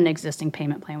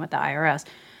plan with the IRS,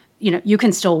 you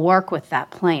can still work with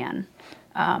that plan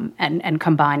and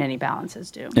combine any balances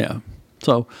due. Yeah.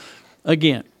 So,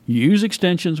 again, use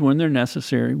extensions when they're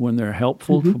necessary, when they're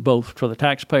helpful for both for the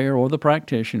taxpayer or the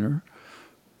practitioner.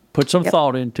 Put some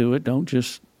thought into it. Don't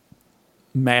just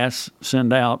mass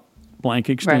send out blank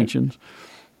extensions.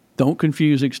 Right. Don't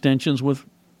confuse extensions with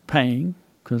paying,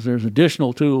 because there's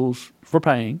additional tools for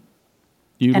paying.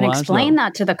 And explain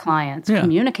that to the clients. Yeah.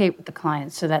 Communicate with the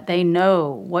clients so that they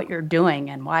know what you're doing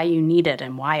and why you need it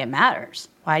and why it matters.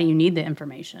 Why you need the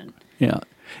information. Yeah,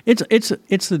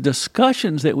 it's the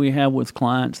discussions that we have with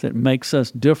clients that makes us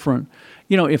different.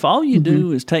 If all you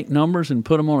do is take numbers and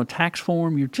put them on a tax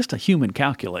form, you're just a human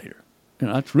calculator.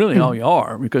 That's really all you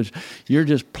are, because you're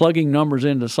just plugging numbers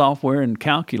into software and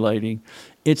calculating.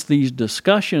 It's these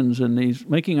discussions and these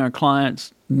making our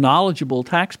clients knowledgeable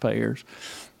taxpayers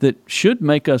that should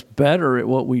make us better at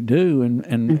what we do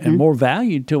and more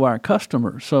valued to our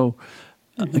customers. So,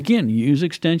 again, use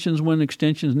extensions when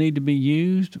extensions need to be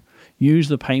used. Use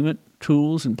the payment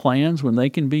tools and plans when they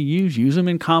can be used. Use them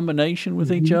in combination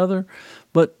with each other.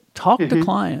 But talk to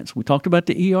clients. We talked about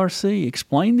the ERC.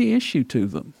 Explain the issue to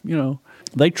them.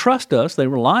 They trust us. They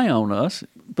rely on us.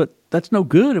 But that's no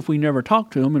good if we never talk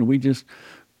to them and we just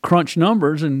crunch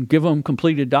numbers and give them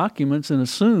completed documents and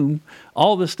assume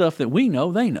all the stuff that we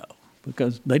know they know,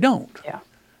 because they don't. Yeah.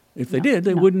 If they did,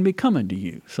 they wouldn't be coming to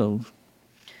you. So,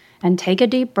 and take a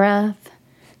deep breath,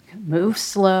 move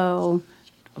slow,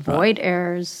 avoid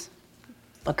errors,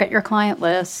 look at your client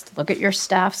list, look at your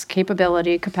staff's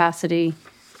capacity,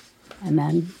 and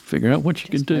then figure out what you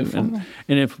can do.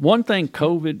 And if one thing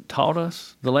COVID taught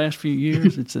us the last few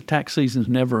years, it's that tax seasons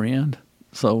never end.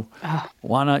 So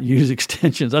why not use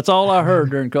extensions? That's all I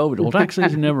heard during COVID. Well, tax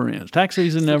season never ends. Tax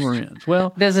season never ends.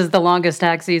 Well, this is the longest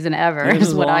tax season ever, is what I heard. This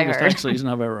is the longest tax season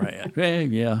I've ever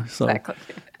had. Yeah. So exactly.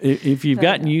 If you've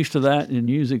gotten used to that and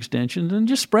use extensions, then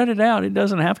just spread it out. It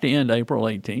doesn't have to end April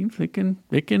 18th.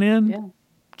 It can end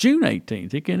June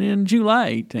 18th. It can end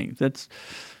July 18th.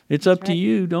 It's up to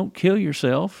you. Don't kill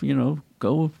yourself.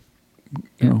 Go,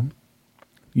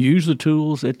 use the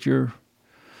tools at your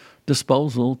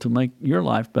disposal to make your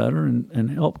life better and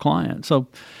help clients. So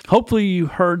hopefully you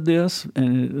heard this,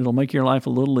 and it'll make your life a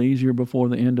little easier before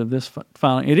the end of this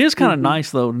filing. It is kind of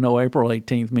nice, though, to know April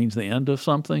 18th means the end of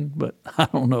something, but I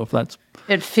don't know if that's...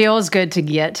 It feels good to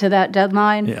get to that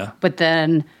deadline, but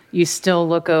then you still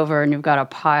look over and you've got a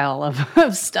pile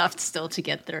of stuff still to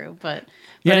get through. But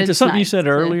it's something you said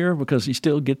earlier, because you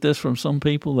still get this from some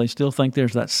people. They still think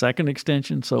there's that second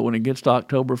extension. So when it gets to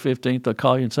October 15th, they'll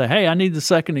call you and say, hey, I need the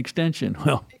second extension.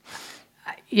 Well,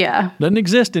 doesn't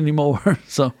exist anymore.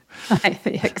 So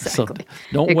exactly. So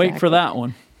don't wait for that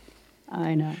one.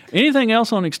 I know. Anything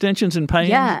else on extensions and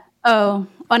payments? Yeah. Oh,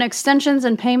 on extensions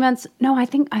and payments? No, I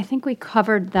think we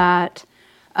covered that.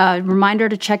 Reminder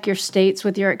to check your states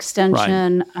with your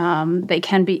extension. Right. They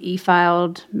can be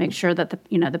e-filed. Make sure that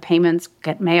the payments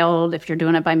get mailed. If you're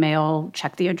doing it by mail,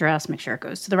 check the address. Make sure it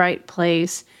goes to the right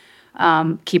place.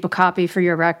 Keep a copy for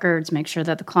your records. Make sure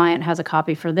that the client has a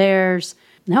copy for theirs.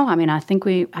 No, I mean, I think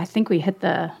we hit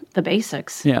the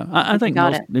basics. Yeah, I think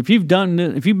if you've been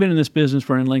in this business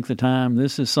for any length of time,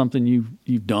 this is something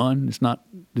you've done.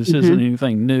 This isn't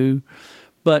anything new.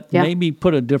 But maybe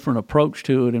put a different approach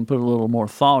to it and put a little more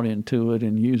thought into it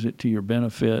and use it to your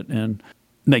benefit and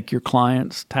make your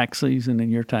clients' tax season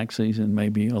and your tax season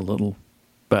maybe a little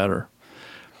better.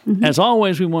 Mm-hmm. As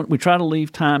always, we try to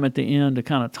leave time at the end to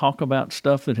kind of talk about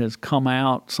stuff that has come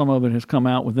out. Some of it has come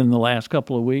out within the last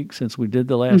couple of weeks since we did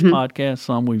the last podcast.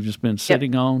 Some we've just been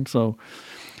sitting on. So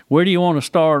where do you want to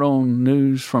start on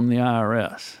news from the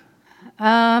IRS?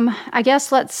 I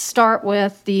guess let's start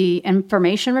with the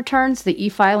information returns, the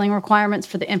e-filing requirements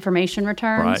for the information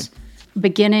returns. Right.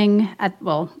 Beginning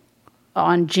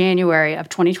on January of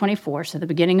 2024, so the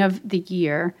beginning of the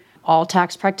year, all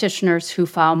tax practitioners who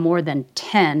file more than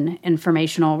 10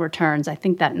 informational returns, I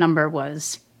think that number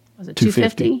was it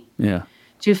 250? Yeah.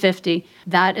 250.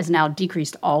 That is now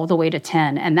decreased all the way to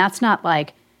 10. And that's not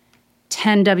like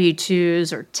 10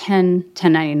 W-2s or 10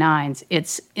 1099s.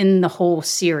 It's in the whole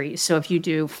series. So if you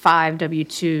do 5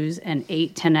 W-2s and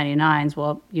 8 1099s,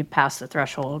 well, you pass the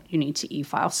threshold. You need to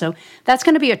e-file. So that's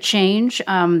going to be a change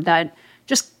that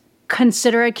just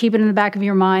consider it. Keep it in the back of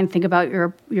your mind. Think about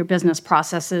your business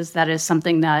processes. That is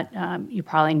something that you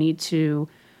probably need to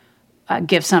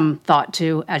give some thought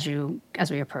to as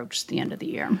we approach the end of the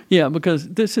year. Yeah, because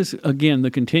this is, again,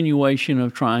 the continuation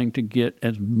of trying to get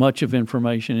as much of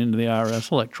information into the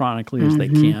IRS electronically as they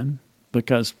can.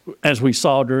 Because as we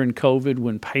saw during COVID,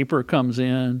 when paper comes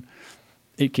in,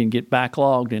 it can get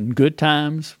backlogged in good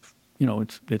times.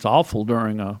 It's awful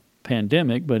during a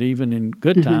pandemic, but even in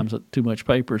good times, too much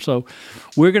paper. So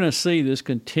we're going to see this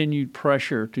continued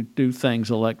pressure to do things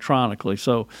electronically.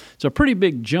 So it's a pretty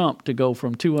big jump to go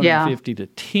from 250 to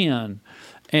 10.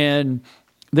 And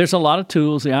there's a lot of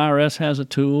tools. The IRS has a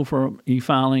tool for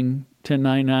e-filing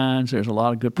 1099s. There's a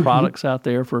lot of good products out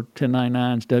there for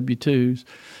 1099s, W-2s.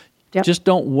 Yep. Just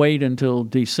don't wait until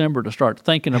December to start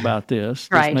thinking about this.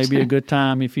 Right. This may be a good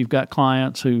time if you've got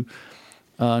clients who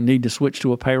need to switch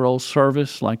to a payroll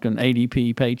service like an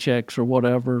ADP, Paychex, or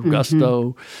whatever,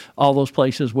 Gusto, all those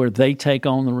places where they take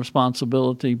on the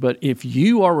responsibility. But if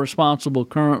you are responsible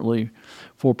currently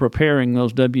for preparing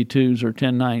those W-2s or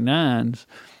 1099s,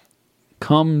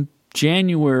 come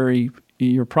January,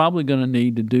 you're probably going to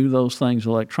need to do those things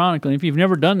electronically. If you've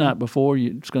never done that before,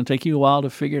 it's going to take you a while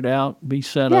to figure it out, be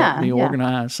set up, be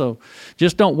organized. So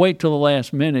just don't wait till the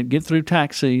last minute. Get through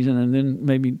tax season and then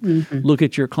maybe look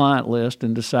at your client list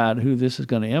and decide who this is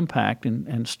going to impact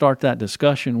and start that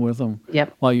discussion with them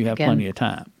while you have plenty of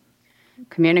time.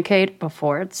 Communicate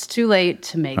before it's too late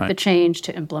to make the change,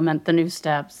 to implement the new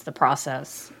steps, the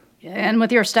process. And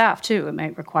with your staff, too. It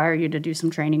might require you to do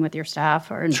some training with your staff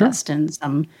or invest in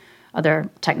some other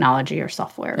technology or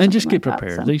software. And just get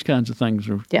prepared. So. These kinds of things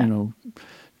are,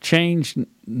 change.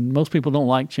 Most people don't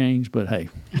like change, but hey,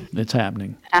 it's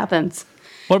happening. It happens.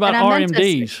 What about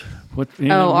RMDs?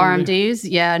 RMDs?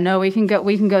 Yeah, no, we can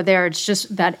go there. It's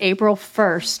just that April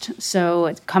 1st, so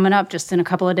it's coming up just in a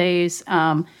couple of days.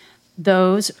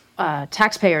 Those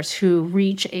taxpayers who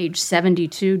reach age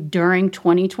 72 during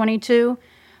 2022,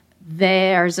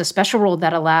 there's a special rule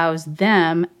that allows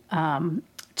them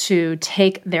to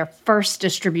take their first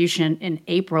distribution in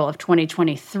April of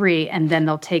 2023, and then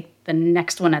they'll take the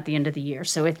next one at the end of the year.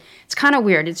 So it's kind of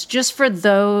weird. It's just for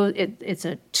those, it's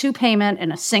a 2 payment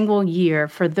in a single year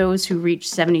for those who reach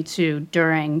 72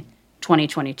 during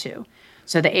 2022.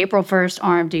 So the April 1st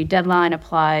RMD deadline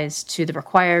applies to the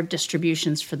required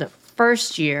distributions for the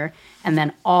first year, and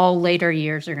then all later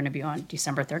years are going to be on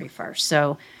December 31st.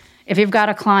 So if you've got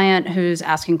a client who's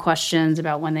asking questions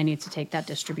about when they need to take that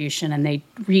distribution and they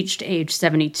reached age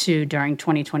 72 during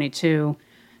 2022,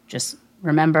 just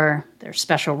remember there's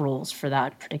special rules for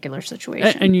that particular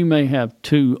situation. And you may have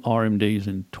 2 RMDs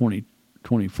in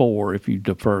 2024 if you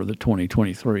defer the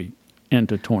 2023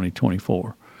 into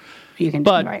 2024. You can,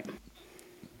 right.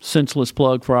 Senseless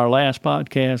plug for our last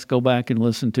podcast, go back and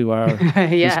listen to our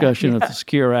discussion of the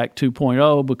Secure Act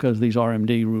 2.0 because these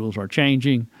RMD rules are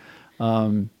changing.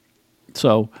 But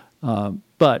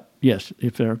yes,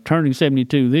 if they're turning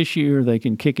 72 this year, they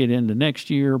can kick it into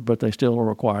next year, but they still are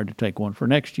required to take one for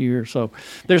next year. So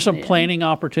there's some planning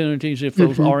opportunities if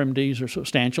those RMDs are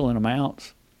substantial in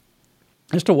amounts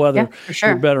as to whether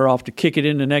you're better off to kick it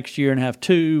into next year and have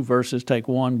 2 versus take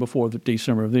 1 before the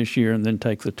December of this year and then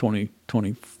take the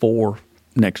 2024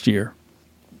 next year.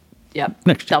 Yep.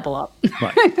 Next year. Double up.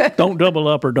 Right. Don't double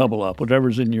up or double up.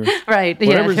 Whatever's in your right.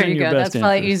 Yeah, there you go. That's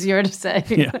probably easier to say.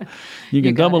 Yeah. You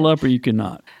can double up or you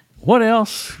cannot. What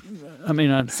else?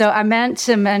 So I meant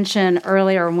to mention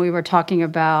earlier when we were talking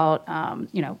about,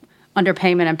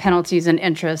 underpayment and penalties and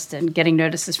interest and getting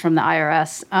notices from the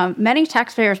IRS. Many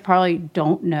taxpayers probably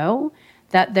don't know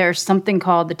that there's something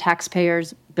called the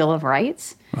Taxpayer's Bill of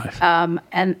Rights. Right.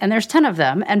 And there's 10 of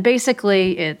them. And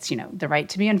basically it's, the right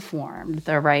to be informed,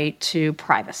 the right to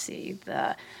privacy,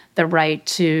 the right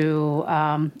to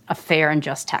a fair and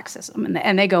just tax system.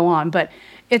 And they go on. But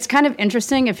it's kind of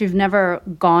interesting. If you've never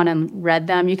gone and read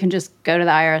them, you can just go to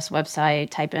the IRS website,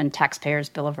 type in Taxpayer's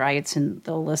Bill of Rights, and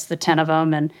they'll list the 10 of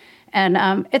them. And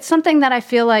it's something that I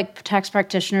feel like tax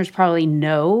practitioners probably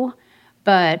know,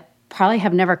 but probably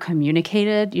have never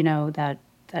communicated, that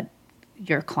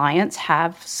your clients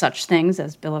have such things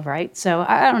as Bill of Rights. So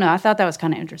I don't know. I thought that was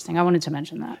kind of interesting. I wanted to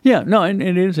mention that. Yeah, no, and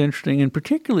it is interesting, and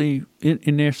particularly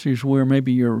in issues where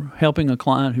maybe you're helping a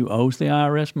client who owes the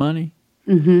IRS money.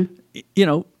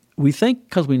 Mm-hmm. We think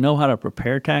because we know how to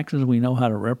prepare taxes, we know how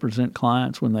to represent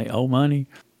clients when they owe money.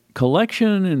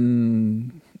 Collection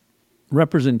and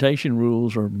representation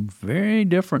rules are very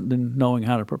different than knowing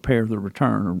how to prepare the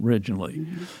return originally.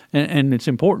 Mm-hmm. And it's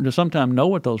important to sometimes know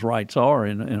what those rights are,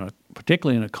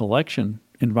 particularly in a collection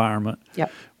environment,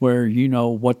 where you know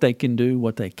what they can do,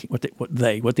 what the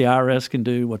IRS can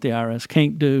do, what the IRS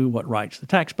can't do, what rights the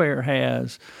taxpayer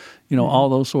has, all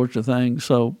those sorts of things.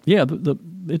 So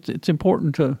it's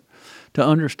important to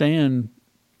understand,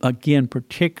 again,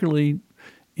 particularly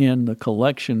in the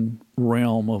collection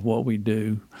realm of what we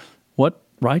do, what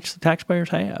rights the taxpayers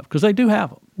have, because they do have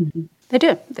them. Mm-hmm.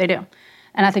 They do.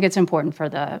 And I think it's important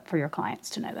for your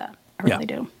clients to know that. I really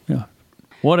do. Yeah.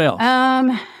 What else?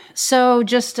 So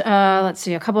just, let's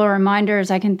see, a couple of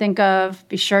reminders I can think of.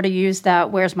 Be sure to use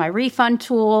that Where's My Refund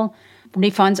tool.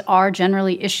 Refunds are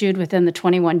generally issued within the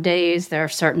 21 days. There are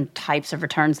certain types of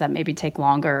returns that maybe take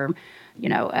longer,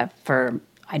 for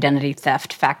identity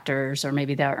theft factors, or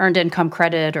maybe the earned income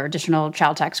credit or additional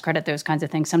child tax credit. Those kinds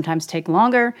of things sometimes take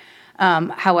longer.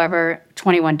 However,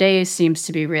 21 days seems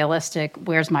to be realistic.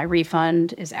 Where's My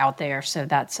Refund is out there, so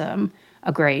that's a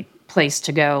great place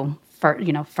to go for,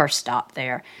 first stop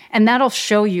there. And that'll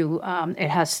show you, it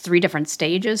has 3 different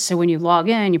stages. So when you log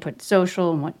in, you put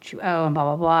social and what you owe and blah,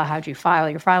 blah, blah, how'd you file,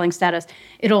 your filing status.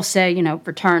 It'll say,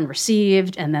 return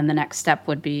received, and then the next step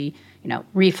would be,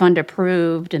 refund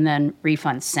approved, and then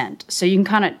refund sent. So you can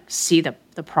kind of see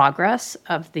the progress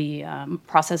of the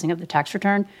processing of the tax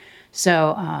return.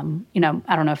 So, I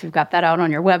don't know if you've got that out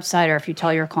on your website or if you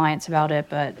tell your clients about it,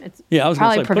 but it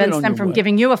probably prevents them from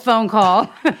giving you a phone call.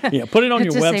 Yeah, put it on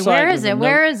your website. Say, where is it?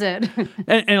 Where is it?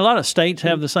 And a lot of states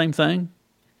have the same thing.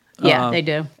 Yeah, they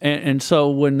do. And so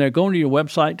when they're going to your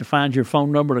website to find your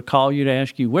phone number to call you to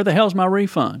ask you, where the hell's my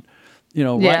refund?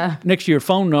 Right next to your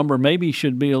phone number maybe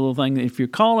should be a little thing. If you're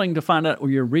calling to find out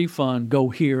your refund, go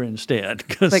here instead.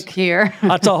 Click here.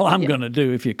 That's all I'm going to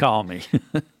do if you call me.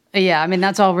 Yeah,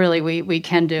 that's all really we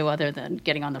can do other than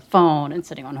getting on the phone and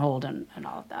sitting on hold and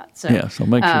all of that. So so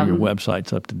make sure your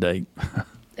website's up to date.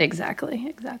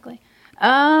 Exactly.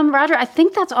 Roger, I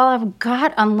think that's all I've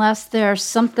got, unless there's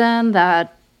something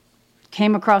that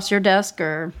came across your desk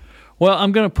or... Well,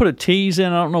 I'm going to put a tease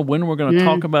in. I don't know when we're going to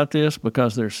talk about this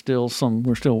because there's still it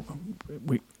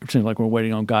seems like we're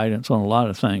waiting on guidance on a lot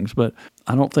of things, but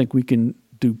I don't think we can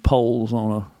do polls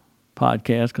on a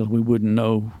podcast because we wouldn't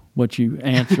know what you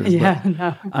answered.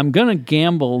 No. I'm going to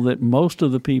gamble that most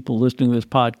of the people listening to this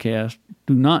podcast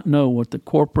do not know what the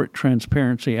Corporate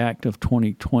Transparency Act of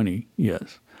 2020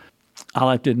 is. I'll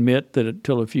have to admit that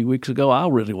until a few weeks ago, I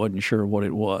really wasn't sure what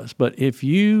it was. But if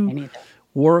you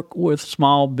work with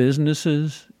small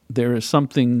businesses, there is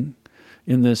something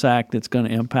in this act that's going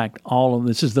to impact all of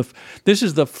this. This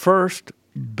is the first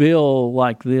bill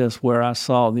like this where I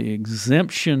saw the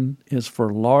exemption is for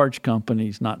large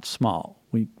companies, not small.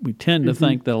 We tend to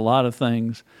think that a lot of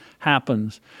things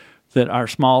happens that are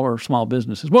small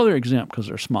businesses, well, they're exempt because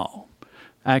they're small.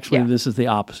 Actually, this is the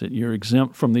opposite. You're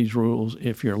exempt from these rules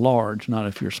if you're large, not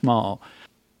if you're small.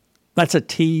 That's a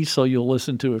tease, so you'll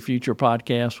listen to a future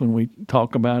podcast when we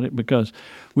talk about it, because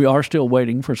we are still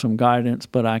waiting for some guidance.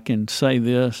 But I can say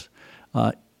this,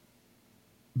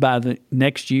 by the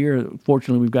next year,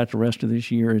 fortunately we've got the rest of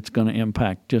this year, it's going to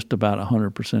impact just about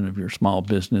 100% of your small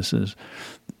businesses.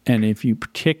 And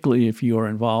particularly if you are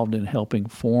involved in helping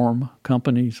form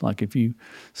companies, like if you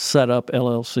set up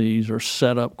LLCs or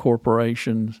set up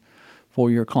corporations for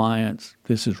your clients,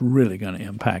 this is really going to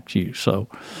impact you. So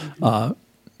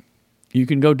you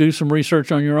can go do some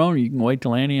research on your own. You can wait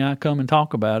till Annie and I come and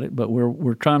talk about it, but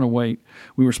we're trying to wait.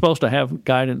 We were supposed to have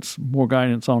more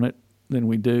guidance on it than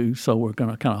we do, so we're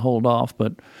going to kind of hold off.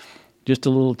 But just a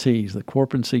little tease, the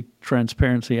Corporate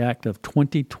Transparency Act of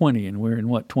 2020, and we're in,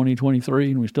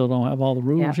 2023, and we still don't have all the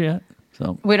rules yet?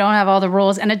 So we don't have all the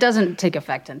rules, and it doesn't take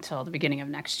effect until the beginning of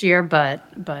next year, but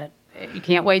you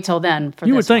can't wait till then for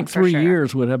You this would think one, 3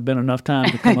 years would have been enough time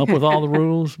to come up with all the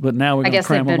rules, but now we're going to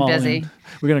cram them all in.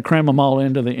 We're going to cram them all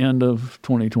into the end of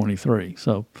 2023.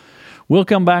 So we'll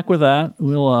come back with that.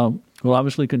 We'll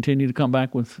obviously continue to come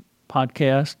back with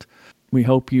podcasts. We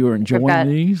hope you are enjoying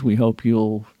these. We hope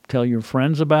you'll tell your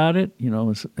friends about it. You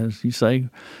know, as you say,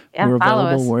 we're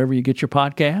available wherever you get your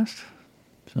podcast.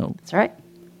 So that's right.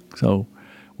 So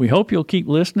we hope you'll keep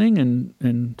listening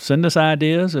and send us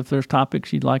ideas if there's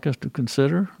topics you'd like us to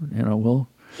consider. You know,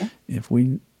 if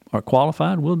we are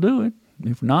qualified, we'll do it.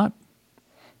 If not,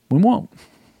 we won't.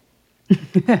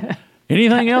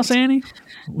 Anything else, Annie?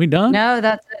 We done? No,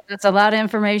 that's a lot of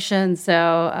information.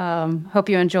 So hope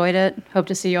you enjoyed it. Hope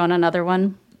to see you on another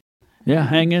one. Yeah,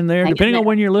 hang in there. Depending on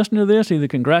when you're listening to this, either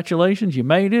congratulations, you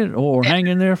made it, or hang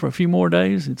in there for a few more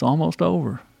days. It's almost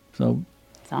over. So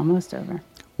it's almost over.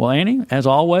 Well, Annie, as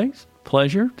always,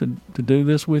 pleasure to do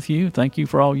this with you. Thank you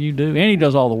for all you do. Annie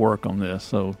does all the work on this.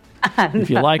 So if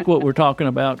you like what we're talking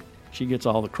about, she gets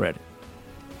all the credit.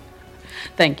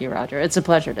 Thank you, Roger. It's a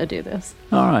pleasure to do this.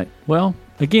 All right. Well,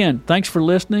 again, thanks for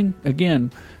listening.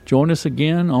 Again, join us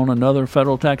again on another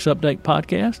Federal Tax Update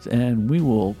podcast, and we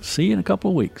will see you in a couple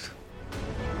of weeks.